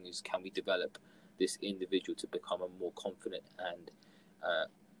of everything is, can we develop this individual to become a more confident and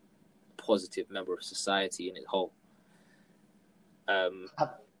positive member of society in its whole.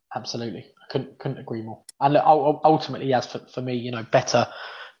 Absolutely, I couldn't agree more. And ultimately, as for me, better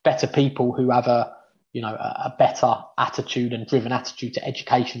people who have a better attitude and driven attitude to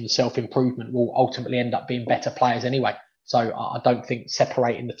education and self-improvement will ultimately end up being better players anyway. So I don't think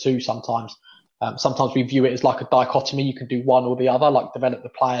separating the two sometimes. Sometimes we view it as like a dichotomy. You can do one or the other, like develop the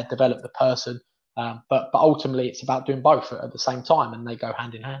player, develop the person. But ultimately, it's about doing both at the same time, and they go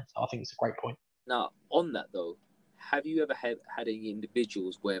hand in hand. So I think it's a great point. Now, on that though, have you ever had any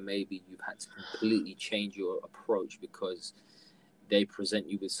individuals where maybe you've had to completely change your approach because they present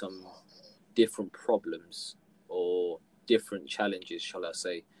you with some different problems or different challenges, shall I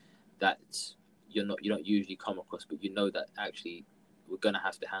say, that you don't usually come across, but that actually we're going to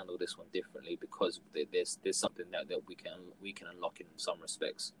have to handle this one differently because there's something that we can unlock in some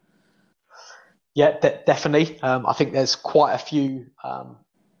respects? Yeah, definitely. I think there's quite a few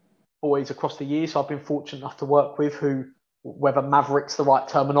boys across the years I've been fortunate enough to work with who, whether maverick's the right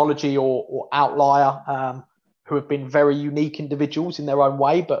terminology or outlier, who have been very unique individuals in their own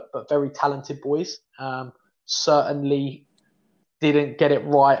way, but very talented boys. Certainly didn't get it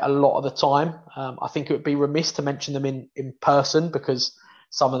right a lot of the time. I think it would be remiss to mention them in person because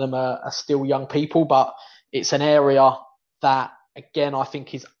some of them are still young people, but it's an area that, again, I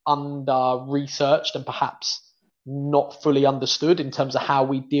think is under-researched and perhaps not fully understood in terms of how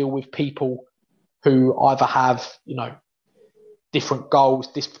we deal with people who either have, different goals,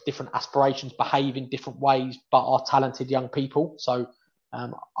 different aspirations, behave in different ways, but are talented young people. So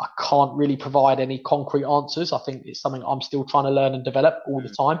I can't really provide any concrete answers. I think it's something I'm still trying to learn and develop all the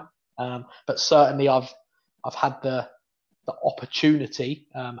time. But certainly I've had the opportunity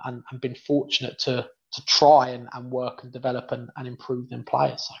and been fortunate to try and work and develop and improve them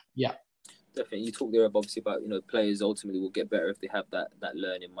players. So, yeah. Definitely. You talk there obviously about, players ultimately will get better if they have that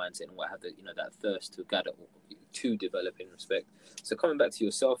learning mindset and have that thirst to gather, to develop in respect. So coming back to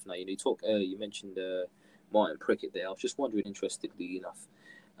yourself now, you mentioned Martin Prickett there. I was just wondering, interestedly enough,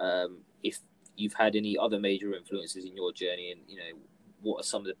 if you've had any other major influences in your journey, and what are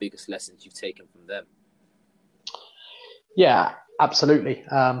some of the biggest lessons you've taken from them? Yeah, absolutely.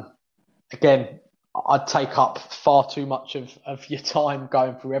 Again, I'd take up far too much of your time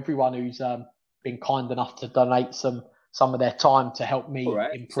going through everyone who's been kind enough to donate some of their time to help me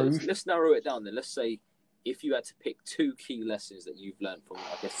improve. So let's narrow it down then. Let's say if you had to pick 2 key lessons that you've learned from,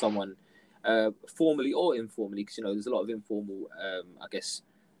 I guess, someone formally or informally, because there's a lot of informal,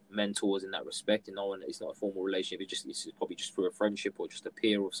 mentors in that respect, and it's not a formal relationship. It's probably just through a friendship or just a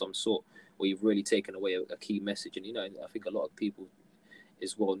peer of some sort, where you've really taken away a key message. And I think a lot of people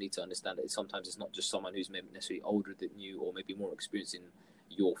as well need to understand that sometimes it's not just someone who's maybe necessarily older than you or maybe more experienced in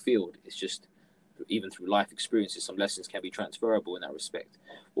your field. It's just even through life experiences, some lessons can be transferable in that respect.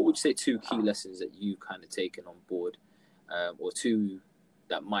 What would you say 2 key lessons that you've kind of taken on board, or 2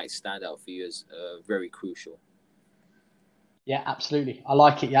 that might stand out for you as very crucial? Yeah, absolutely. I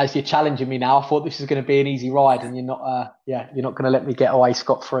like it. As you're challenging me now, I thought this was going to be an easy ride, and you're not going to let me get away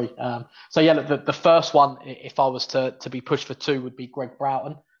scot-free. The first one, if I was to be pushed for 2, would be Greg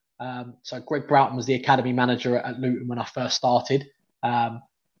Broughton. So Greg Broughton was the academy manager at Luton when I first started.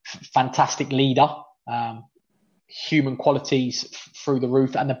 Fantastic leader, human qualities through the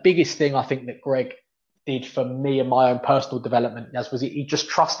roof. And the biggest thing I think that Greg did for me and my own personal development was he just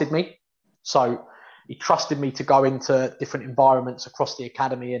trusted me. So he trusted me to go into different environments across the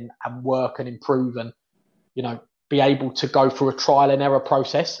academy and work and improve and, be able to go through a trial and error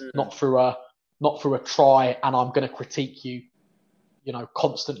process, not through a try and I'm going to critique you,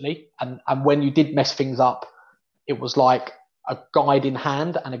 constantly. And when you did mess things up, it was like a guiding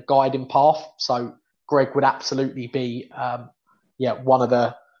hand and a guiding path. So Greg would absolutely be, one of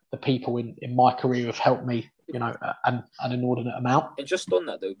the people in my career who have helped me, an inordinate amount. And just on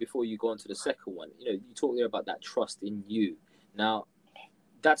that though, before you go on to the second one, you talk there about that trust in you. Now,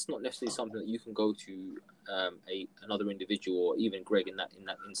 that's not necessarily something that you can go to another individual or even Greg in that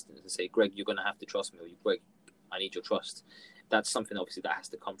instance and say, Greg, you're going to have to trust me, or Greg, I need your trust. That's something obviously that has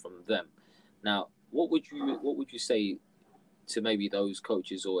to come from them. Now, what would you say to maybe those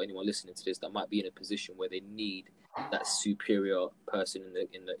coaches or anyone listening to this that might be in a position where they need that superior person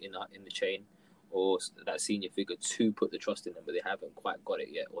in the chain, or that senior figure to put the trust in them, but they haven't quite got it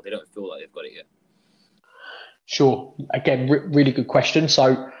yet, or they don't feel like they've got it yet? Sure. Again, really good question.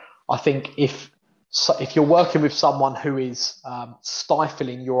 So I think if you're working with someone who is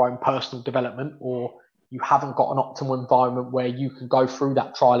stifling your own personal development, or you haven't got an optimal environment where you can go through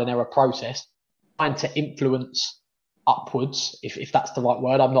that trial and error process, trying to influence upwards, if that's the right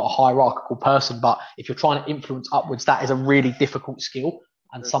word. I'm not a hierarchical person, but if you're trying to influence upwards, that is a really difficult skill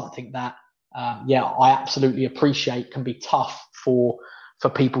and something that, I absolutely appreciate can be tough for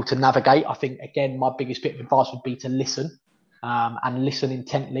people to navigate. I think, again, my biggest bit of advice would be to listen and listen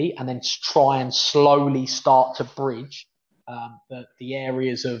intently, and then try and slowly start to bridge the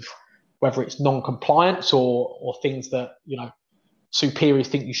areas of whether it's non-compliance or things that, superiors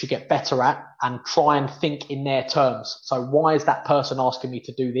think you should get better at, and try and think in their terms. So why is that person asking me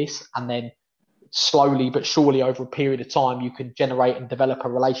to do this? And then slowly but surely over a period of time, you can generate and develop a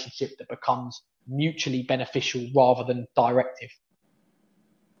relationship that becomes mutually beneficial rather than directive.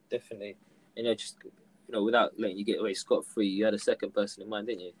 Definitely. Without letting you get away scot-free, you had a second person in mind,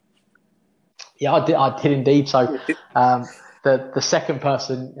 didn't you? Yeah, I did indeed. So the second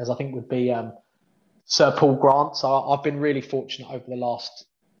person, as I think, would be Sir Paul Grant. So I've been really fortunate over the last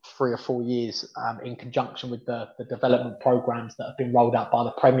 3 or 4 years, in conjunction with the development programs that have been rolled out by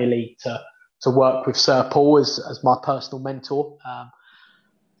the Premier League, to work with Sir Paul as my personal mentor,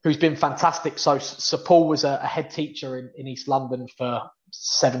 who's been fantastic. So Sir Paul was a head teacher in East London for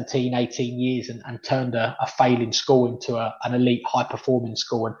 17, 18 years and turned a failing school into an elite high-performing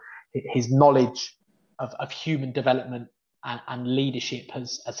school. And his knowledge of human development and leadership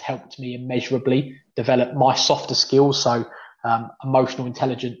has helped me immeasurably develop my softer skills. So emotional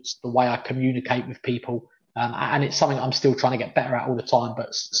intelligence, the way I communicate with people. And it's something I'm still trying to get better at all the time. But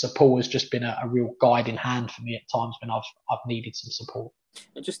Sir Paul has just been a real guiding hand for me at times when I've needed some support.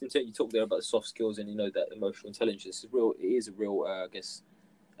 And just in terms, you talked there about the soft skills and that emotional intelligence is real. It is a real, I guess,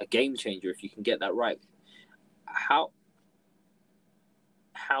 a game changer if you can get that right. How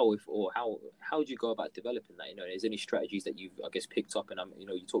do you go about developing that? Is there any strategies that you've, I guess, picked up? And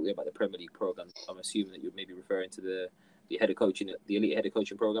you talked there about the Premier League program. I'm assuming that you're maybe referring to the head of coaching, the elite head of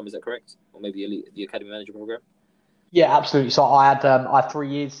coaching program. Is that correct? Or maybe the academy manager program? Yeah, absolutely. So I had 3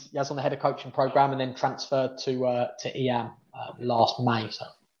 years on the head of coaching program, and then transferred to EAM last May. So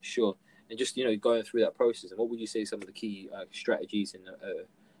sure. And just going through that process, and what would you say some of the key strategies and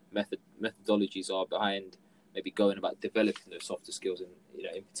methodologies are behind maybe going about developing those softer skills, and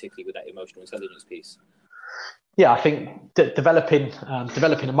in particularly with that emotional intelligence piece? Yeah, I think developing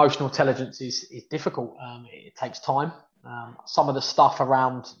emotional intelligence is difficult. It takes time. Some of the stuff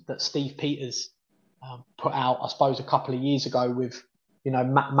around that Steve Peters put out, I suppose, a couple of years ago with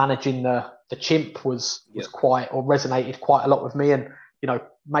managing the chimp was quite, or resonated quite a lot with me, and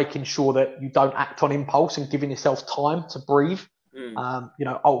making sure that you don't act on impulse and giving yourself time to breathe.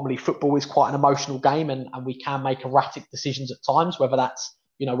 Ultimately football is quite an emotional game, and we can make erratic decisions at times, whether that's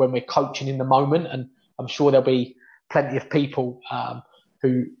when we're coaching in the moment. And I'm sure there'll be plenty of people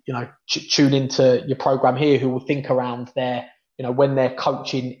who tune into your program here who will think around their when they're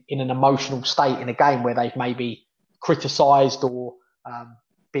coaching in an emotional state in a game where they've maybe criticised or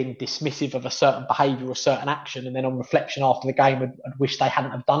been dismissive of a certain behaviour or certain action, and then on reflection after the game I'd wish they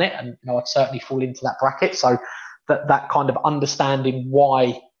hadn't have done it. And I'd certainly fall into that bracket. So that kind of understanding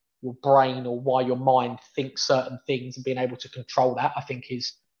why your brain or why your mind thinks certain things and being able to control that, I think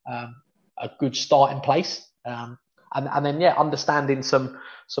is a good starting place. And then understanding some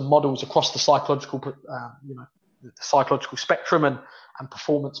models across the psychological the psychological spectrum and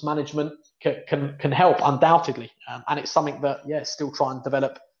performance management can help undoubtedly. And it's something that still try and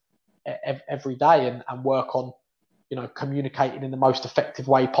develop every day and work on communicating in the most effective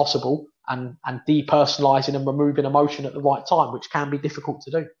way possible, and depersonalizing and removing emotion at the right time, which can be difficult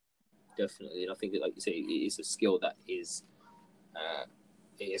to do. Definitely. And I think, like you say, it is a skill that is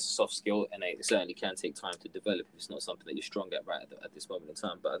it is a soft skill, and it certainly can take time to develop. It's not something that you're strong at right at this moment in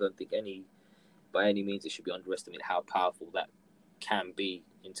time. But I don't think by any means it should be underestimated how powerful that can be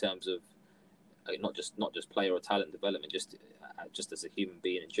in terms of not just player or talent development, just as a human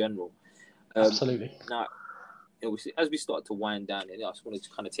being in general. Absolutely. Now, as we start to wind down, I just wanted to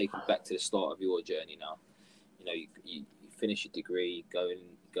kind of take you back to the start of your journey. Now, you finish your degree,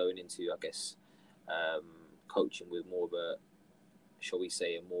 going into, I guess, coaching with more of a, shall we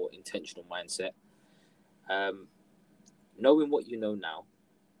say, a more intentional mindset. Knowing what you know now,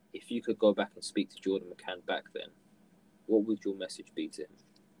 if you could go back and speak to Jordan McCann back then, what would your message be to him?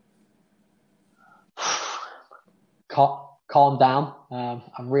 Calm down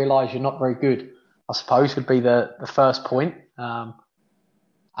and realise you're not very good, I suppose, would be the first point. And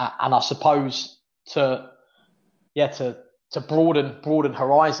I suppose to broaden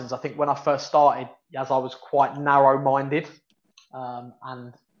horizons. I think when I first started, as I was quite narrow-minded, and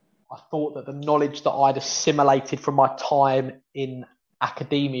I thought that the knowledge that I'd assimilated from my time in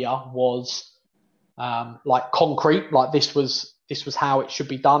academia was like concrete, like this was how it should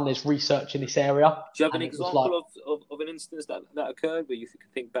be done. There's research in this area. Do you have an example of an instance that occurred where you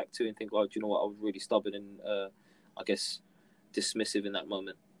could think back to and think, oh, do you know what, I was really stubborn and I guess dismissive in that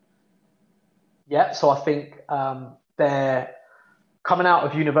moment? Yeah, so I think coming out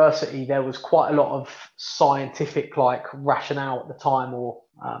of university, there was quite a lot of scientific rationale at the time, or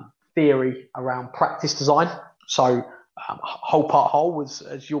theory around practice design. So Whole Part Whole was,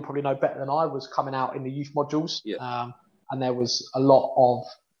 as you'll probably know better than I, was coming out in the youth modules. Yeah. And there was a lot of,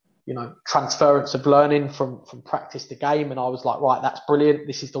 transference of learning from practice to game. And I was like, right, that's brilliant.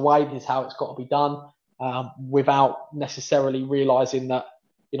 This is the way, this is how it's got to be done, without necessarily realizing that,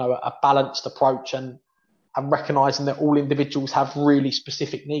 a balanced approach and recognizing that all individuals have really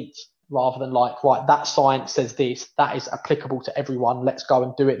specific needs, rather than right, that science says this, that is applicable to everyone. Let's go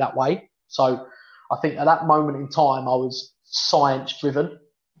and do it that way. So I think at that moment in time, I was science driven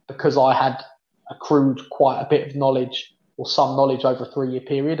because I had accrued quite a bit of knowledge, or some knowledge, over a 3-year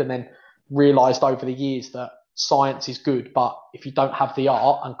period, and then realized over the years that science is good, but if you don't have the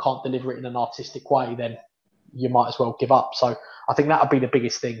art and can't deliver it in an artistic way, then you might as well give up. So I think that would be the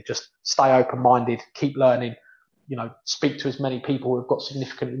biggest thing. Just stay open-minded, keep learning, speak to as many people who've got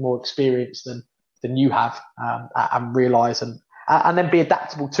significantly more experience than you have, and realize and then be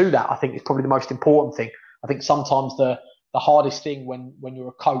adaptable to that. I think is probably the most important thing. I think sometimes the hardest thing when you're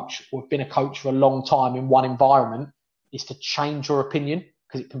a coach or have been a coach for a long time in one environment is to change your opinion,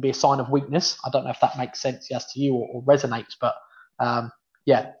 because it can be a sign of weakness. I don't know if that makes sense as to you or resonates, but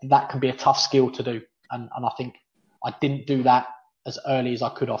that can be a tough skill to do. And I think I didn't do that as early as I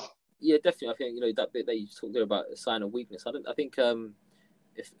could have. Yeah, definitely. I think that bit that you talked there about a sign of weakness. I think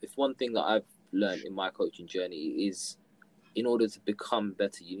if one thing that I've learned in my coaching journey is, in order to become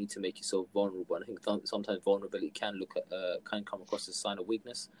better, you need to make yourself vulnerable. And I think sometimes vulnerability can come across as a sign of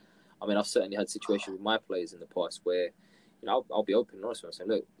weakness. I mean, I've certainly had situations with my players in the past where, I'll be open and honest with them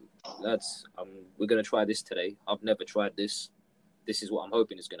and say, look, lads, we're going to try this today. I've never tried this. This is what I'm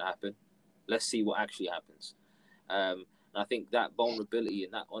hoping is going to happen. Let's see what actually happens. And I think that vulnerability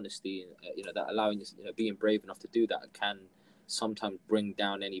and that honesty, that allowing, being brave enough to do that can sometimes bring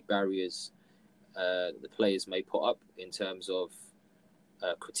down any barriers the players may put up in terms of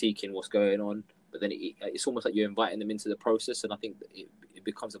critiquing what's going on. But then it's almost like you're inviting them into the process. And I think that it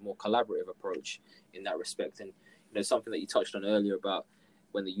becomes a more collaborative approach in that respect. And, something that you touched on earlier about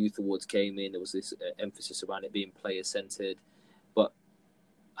when the Youth Awards came in, there was this emphasis around it being player-centered. But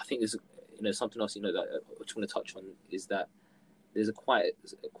I think there's something else, that I just want to touch on is that there's quite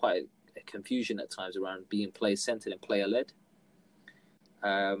a confusion at times around being player-centered and player-led.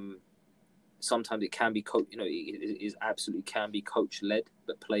 Sometimes it can be it absolutely can be coach-led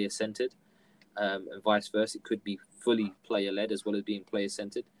but player-centered, and vice versa. It could be fully player-led as well as being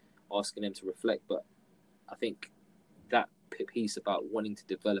player-centered, asking them to reflect. But I think that piece about wanting to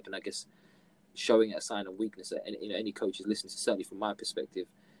develop and I guess showing a sign of weakness that any coach is listening to, certainly from my perspective,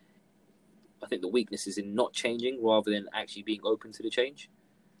 I think the weakness is in not changing rather than actually being open to the change.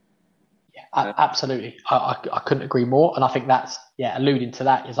 Yeah, absolutely. I couldn't agree more. And I think that's, alluding to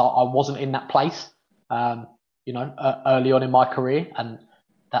that is I wasn't in that place, early on in my career. And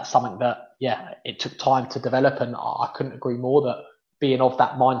that's something that, it took time to develop. And I couldn't agree more that being of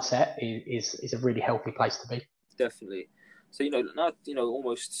that mindset is a really healthy place to be. Definitely. So, now,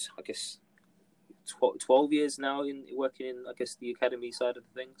 almost, I guess, 12 years now in working in, I guess, the academy side of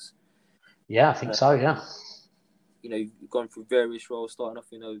things. Yeah, I think so, yeah. You've gone through various roles, starting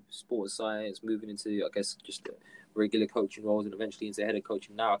off, sports science, moving into, I guess, just regular coaching roles and eventually into head of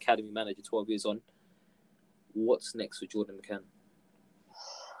coaching. Now, academy manager 12 years on. What's next for Jordan McCann?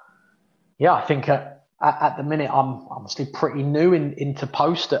 Yeah, I think at the minute, I'm still pretty new into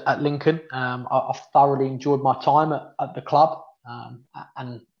post at Lincoln. I've thoroughly enjoyed my time at the club.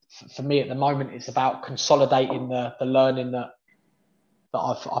 And for me at the moment, it's about consolidating the learning that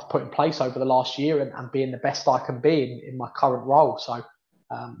I've put in place over the last year and being the best I can be in my current role. So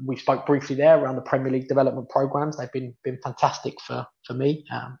we spoke briefly there around the Premier League development programs. They've been fantastic for me.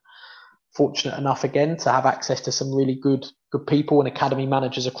 Fortunate enough again to have access to some really good people and academy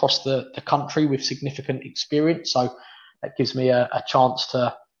managers across the country with significant experience. So that gives me a chance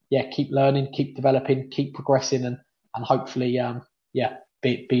to keep learning, keep developing, keep progressing, and hopefully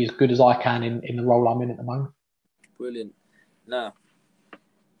be as good as I can in the role I'm in at the moment. Brilliant. Now,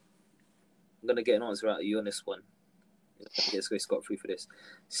 I'm going to get an answer out of you on this one. Let's go scot-free for this.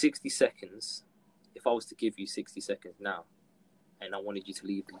 60 seconds. If I was to give you 60 seconds now, and I wanted you to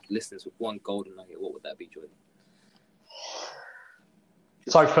leave the listeners with one golden nugget, what would that be, Jordan?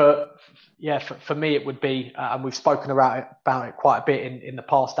 So for me, it would be, and we've spoken about it quite a bit in the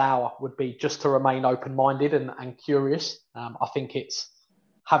past hour, would be just to remain open-minded and curious. I think it's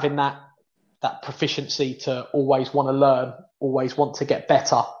having that proficiency to always want to learn, always want to get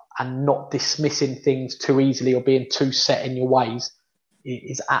better, and not dismissing things too easily or being too set in your ways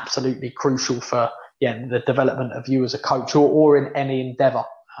is absolutely crucial for the development of you as a coach or in any endeavour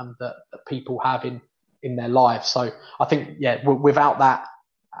that people have in their lives. So I think, without that,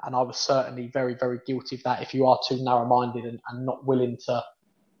 and I was certainly very, very guilty of that, if you are too narrow-minded and not willing to,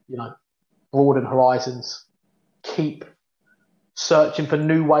 broaden horizons, keep searching for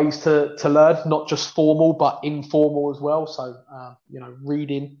new ways to learn, not just formal, but informal as well. So,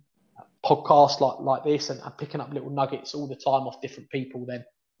 reading podcasts like this and picking up little nuggets all the time off different people, then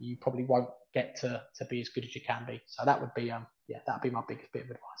you probably won't get to be as good as you can be. So that would be, that'd be my biggest bit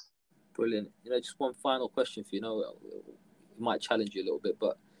of advice. Brilliant. Just one final question for you. It might challenge you a little bit,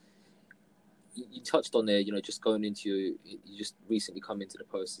 but you touched on there, just going into you just recently come into the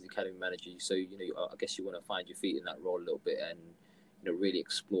post as academy manager. So, I guess you want to find your feet in that role a little bit and, really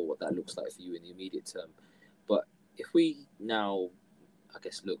explore what that looks like for you in the immediate term. But if we now, I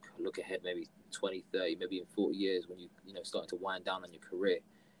guess, look ahead, maybe 20, 30, maybe in 40 years when starting to wind down on your career,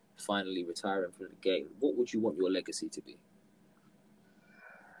 finally retiring from the game, what would you want your legacy to be?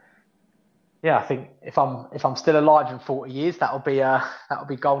 Yeah, I think if I'm still alive in 40 years, that'll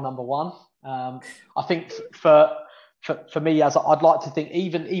be goal number one. I think for me, as I'd like to think,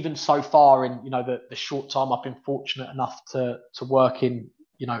 even so far in the short time I've been fortunate enough to work in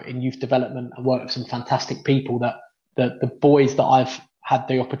youth development and work with some fantastic people, that the boys that I've had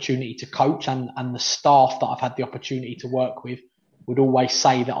the opportunity to coach and the staff that I've had the opportunity to work with, would always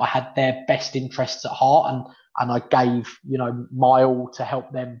say that I had their best interests at heart, and I gave, my all to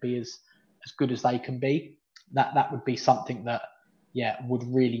help them be as good as they can be. That would be something that, would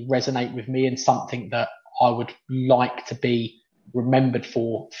really resonate with me, and something that I would like to be remembered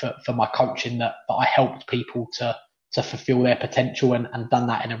for my coaching, that I helped people to fulfill their potential and done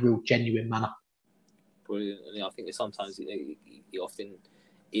that in a real genuine manner. Brilliant. And I think that sometimes it often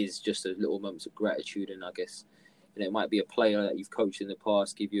is just a little moments of gratitude, and I guess it might be a player that you've coached in the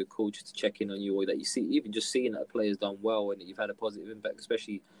past give you a call just to check in on you, or that you see, even just seeing that a player's done well and you've had a positive impact.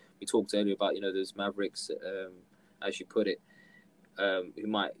 Especially, we talked earlier about those Mavericks, as you put it, who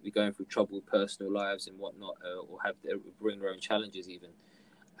might be going through troubled personal lives and whatnot, or bring their own challenges even,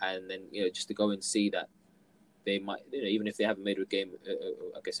 and then just to go and see that they might, even if they haven't made a game,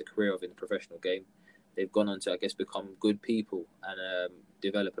 I guess a career of in the professional game, they've gone on to, I guess, become good people and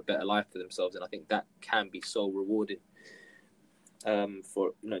develop a better life for themselves. And I think that can be so rewarding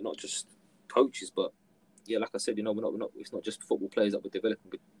for not just coaches, but like I said, we're not. It's not just football players that we're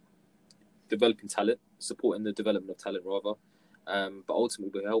developing talent, supporting the development of talent rather, but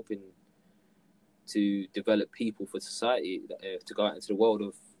ultimately we're helping to develop people for society to go out into the world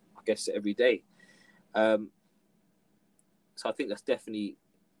of, I guess, every day. So I think that's definitely,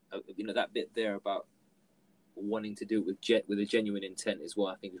 that bit there about wanting to do it with a genuine intent as well,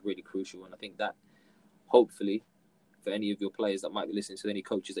 I think is really crucial. And I think that hopefully for any of your players that might be listening to, any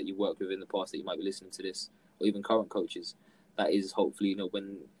coaches that you worked with in the past that you might be listening to this, or even current coaches, that is hopefully,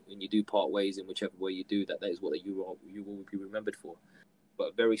 when you do part ways in whichever way you do, that is what you will be remembered for. But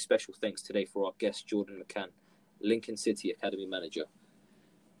a very special thanks today for our guest, Jordan McCann, Lincoln City Academy Manager.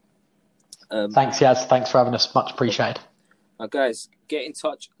 Thanks, Yaz. Thanks for having us. Much appreciated. Now, guys, get in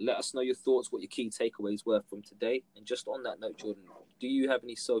touch. Let us know your thoughts, what your key takeaways were from today. And just on that note, Jordan, do you have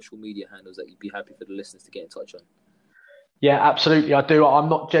any social media handles that you'd be happy for the listeners to get in touch on? Yeah, absolutely. I do. I'm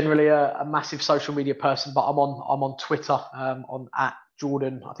not generally a massive social media person, but I'm on Twitter, on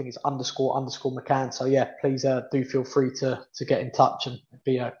 @Jordan. I think it's __ McCann. So yeah, please do feel free to get in touch, and it'd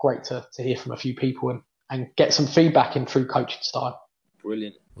be great to hear from a few people and get some feedback in through coaching style.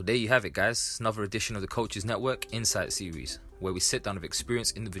 Brilliant. Well, there you have it, guys. Another edition of the Coaches Network Insight Series, where we sit down with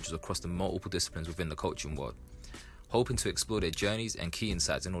experienced individuals across the multiple disciplines within the coaching world, hoping to explore their journeys and key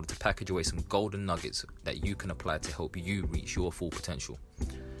insights in order to package away some golden nuggets that you can apply to help you reach your full potential.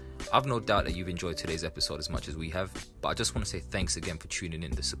 I've no doubt that you've enjoyed today's episode as much as we have, but I just want to say thanks again for tuning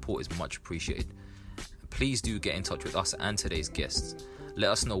in. The support is much appreciated. Please do get in touch with us and today's guests.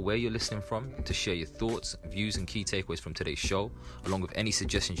 Let us know where you're listening from to share your thoughts, views and key takeaways from today's show, along with any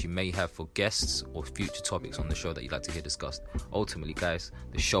suggestions you may have for guests or future topics on the show that you'd like to hear discussed. Ultimately, guys,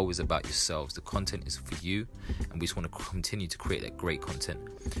 the show is about yourselves. The content is for you, and we just want to continue to create that great content.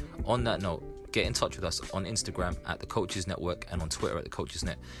 On that note, get in touch with us on Instagram at The Coaches Network and on Twitter at The Coaches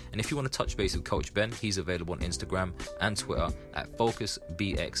Net. And if you want to touch base with Coach Ben, he's available on Instagram and Twitter at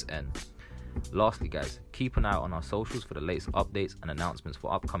FocusBXN. Lastly, guys, keep an eye out on our socials for the latest updates and announcements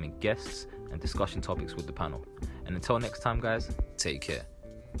for upcoming guests and discussion topics with the panel. And until next time, guys, take care.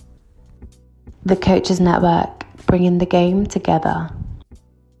 The Coaches Network, bringing the game together.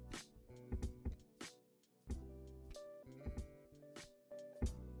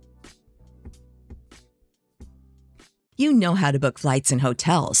 You know how to book flights and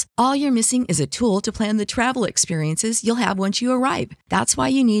hotels. All you're missing is a tool to plan the travel experiences you'll have once you arrive. That's why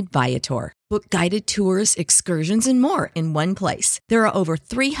you need Viator. Book guided tours, excursions, and more in one place. There are over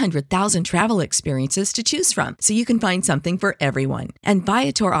 300,000 travel experiences to choose from, so you can find something for everyone. And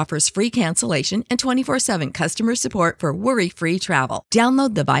Viator offers free cancellation and 24/7 customer support for worry-free travel.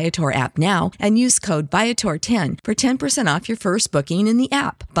 Download the Viator app now and use code Viator10 for 10% off your first booking in the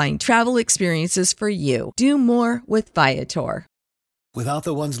app. Find travel experiences for you. Do more with Viator. Without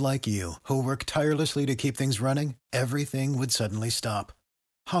the ones like you, who work tirelessly to keep things running, everything would suddenly stop.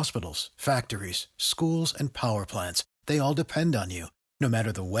 Hospitals, factories, schools, and power plants, they all depend on you. No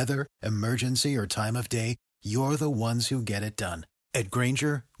matter the weather, emergency, or time of day, you're the ones who get it done. At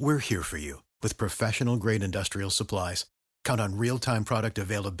Grainger, we're here for you with professional-grade industrial supplies. Count on real-time product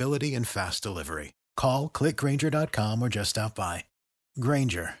availability and fast delivery. Call, click Grainger.com, or just stop by.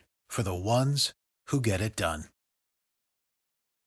 Grainger, for the ones who get it done.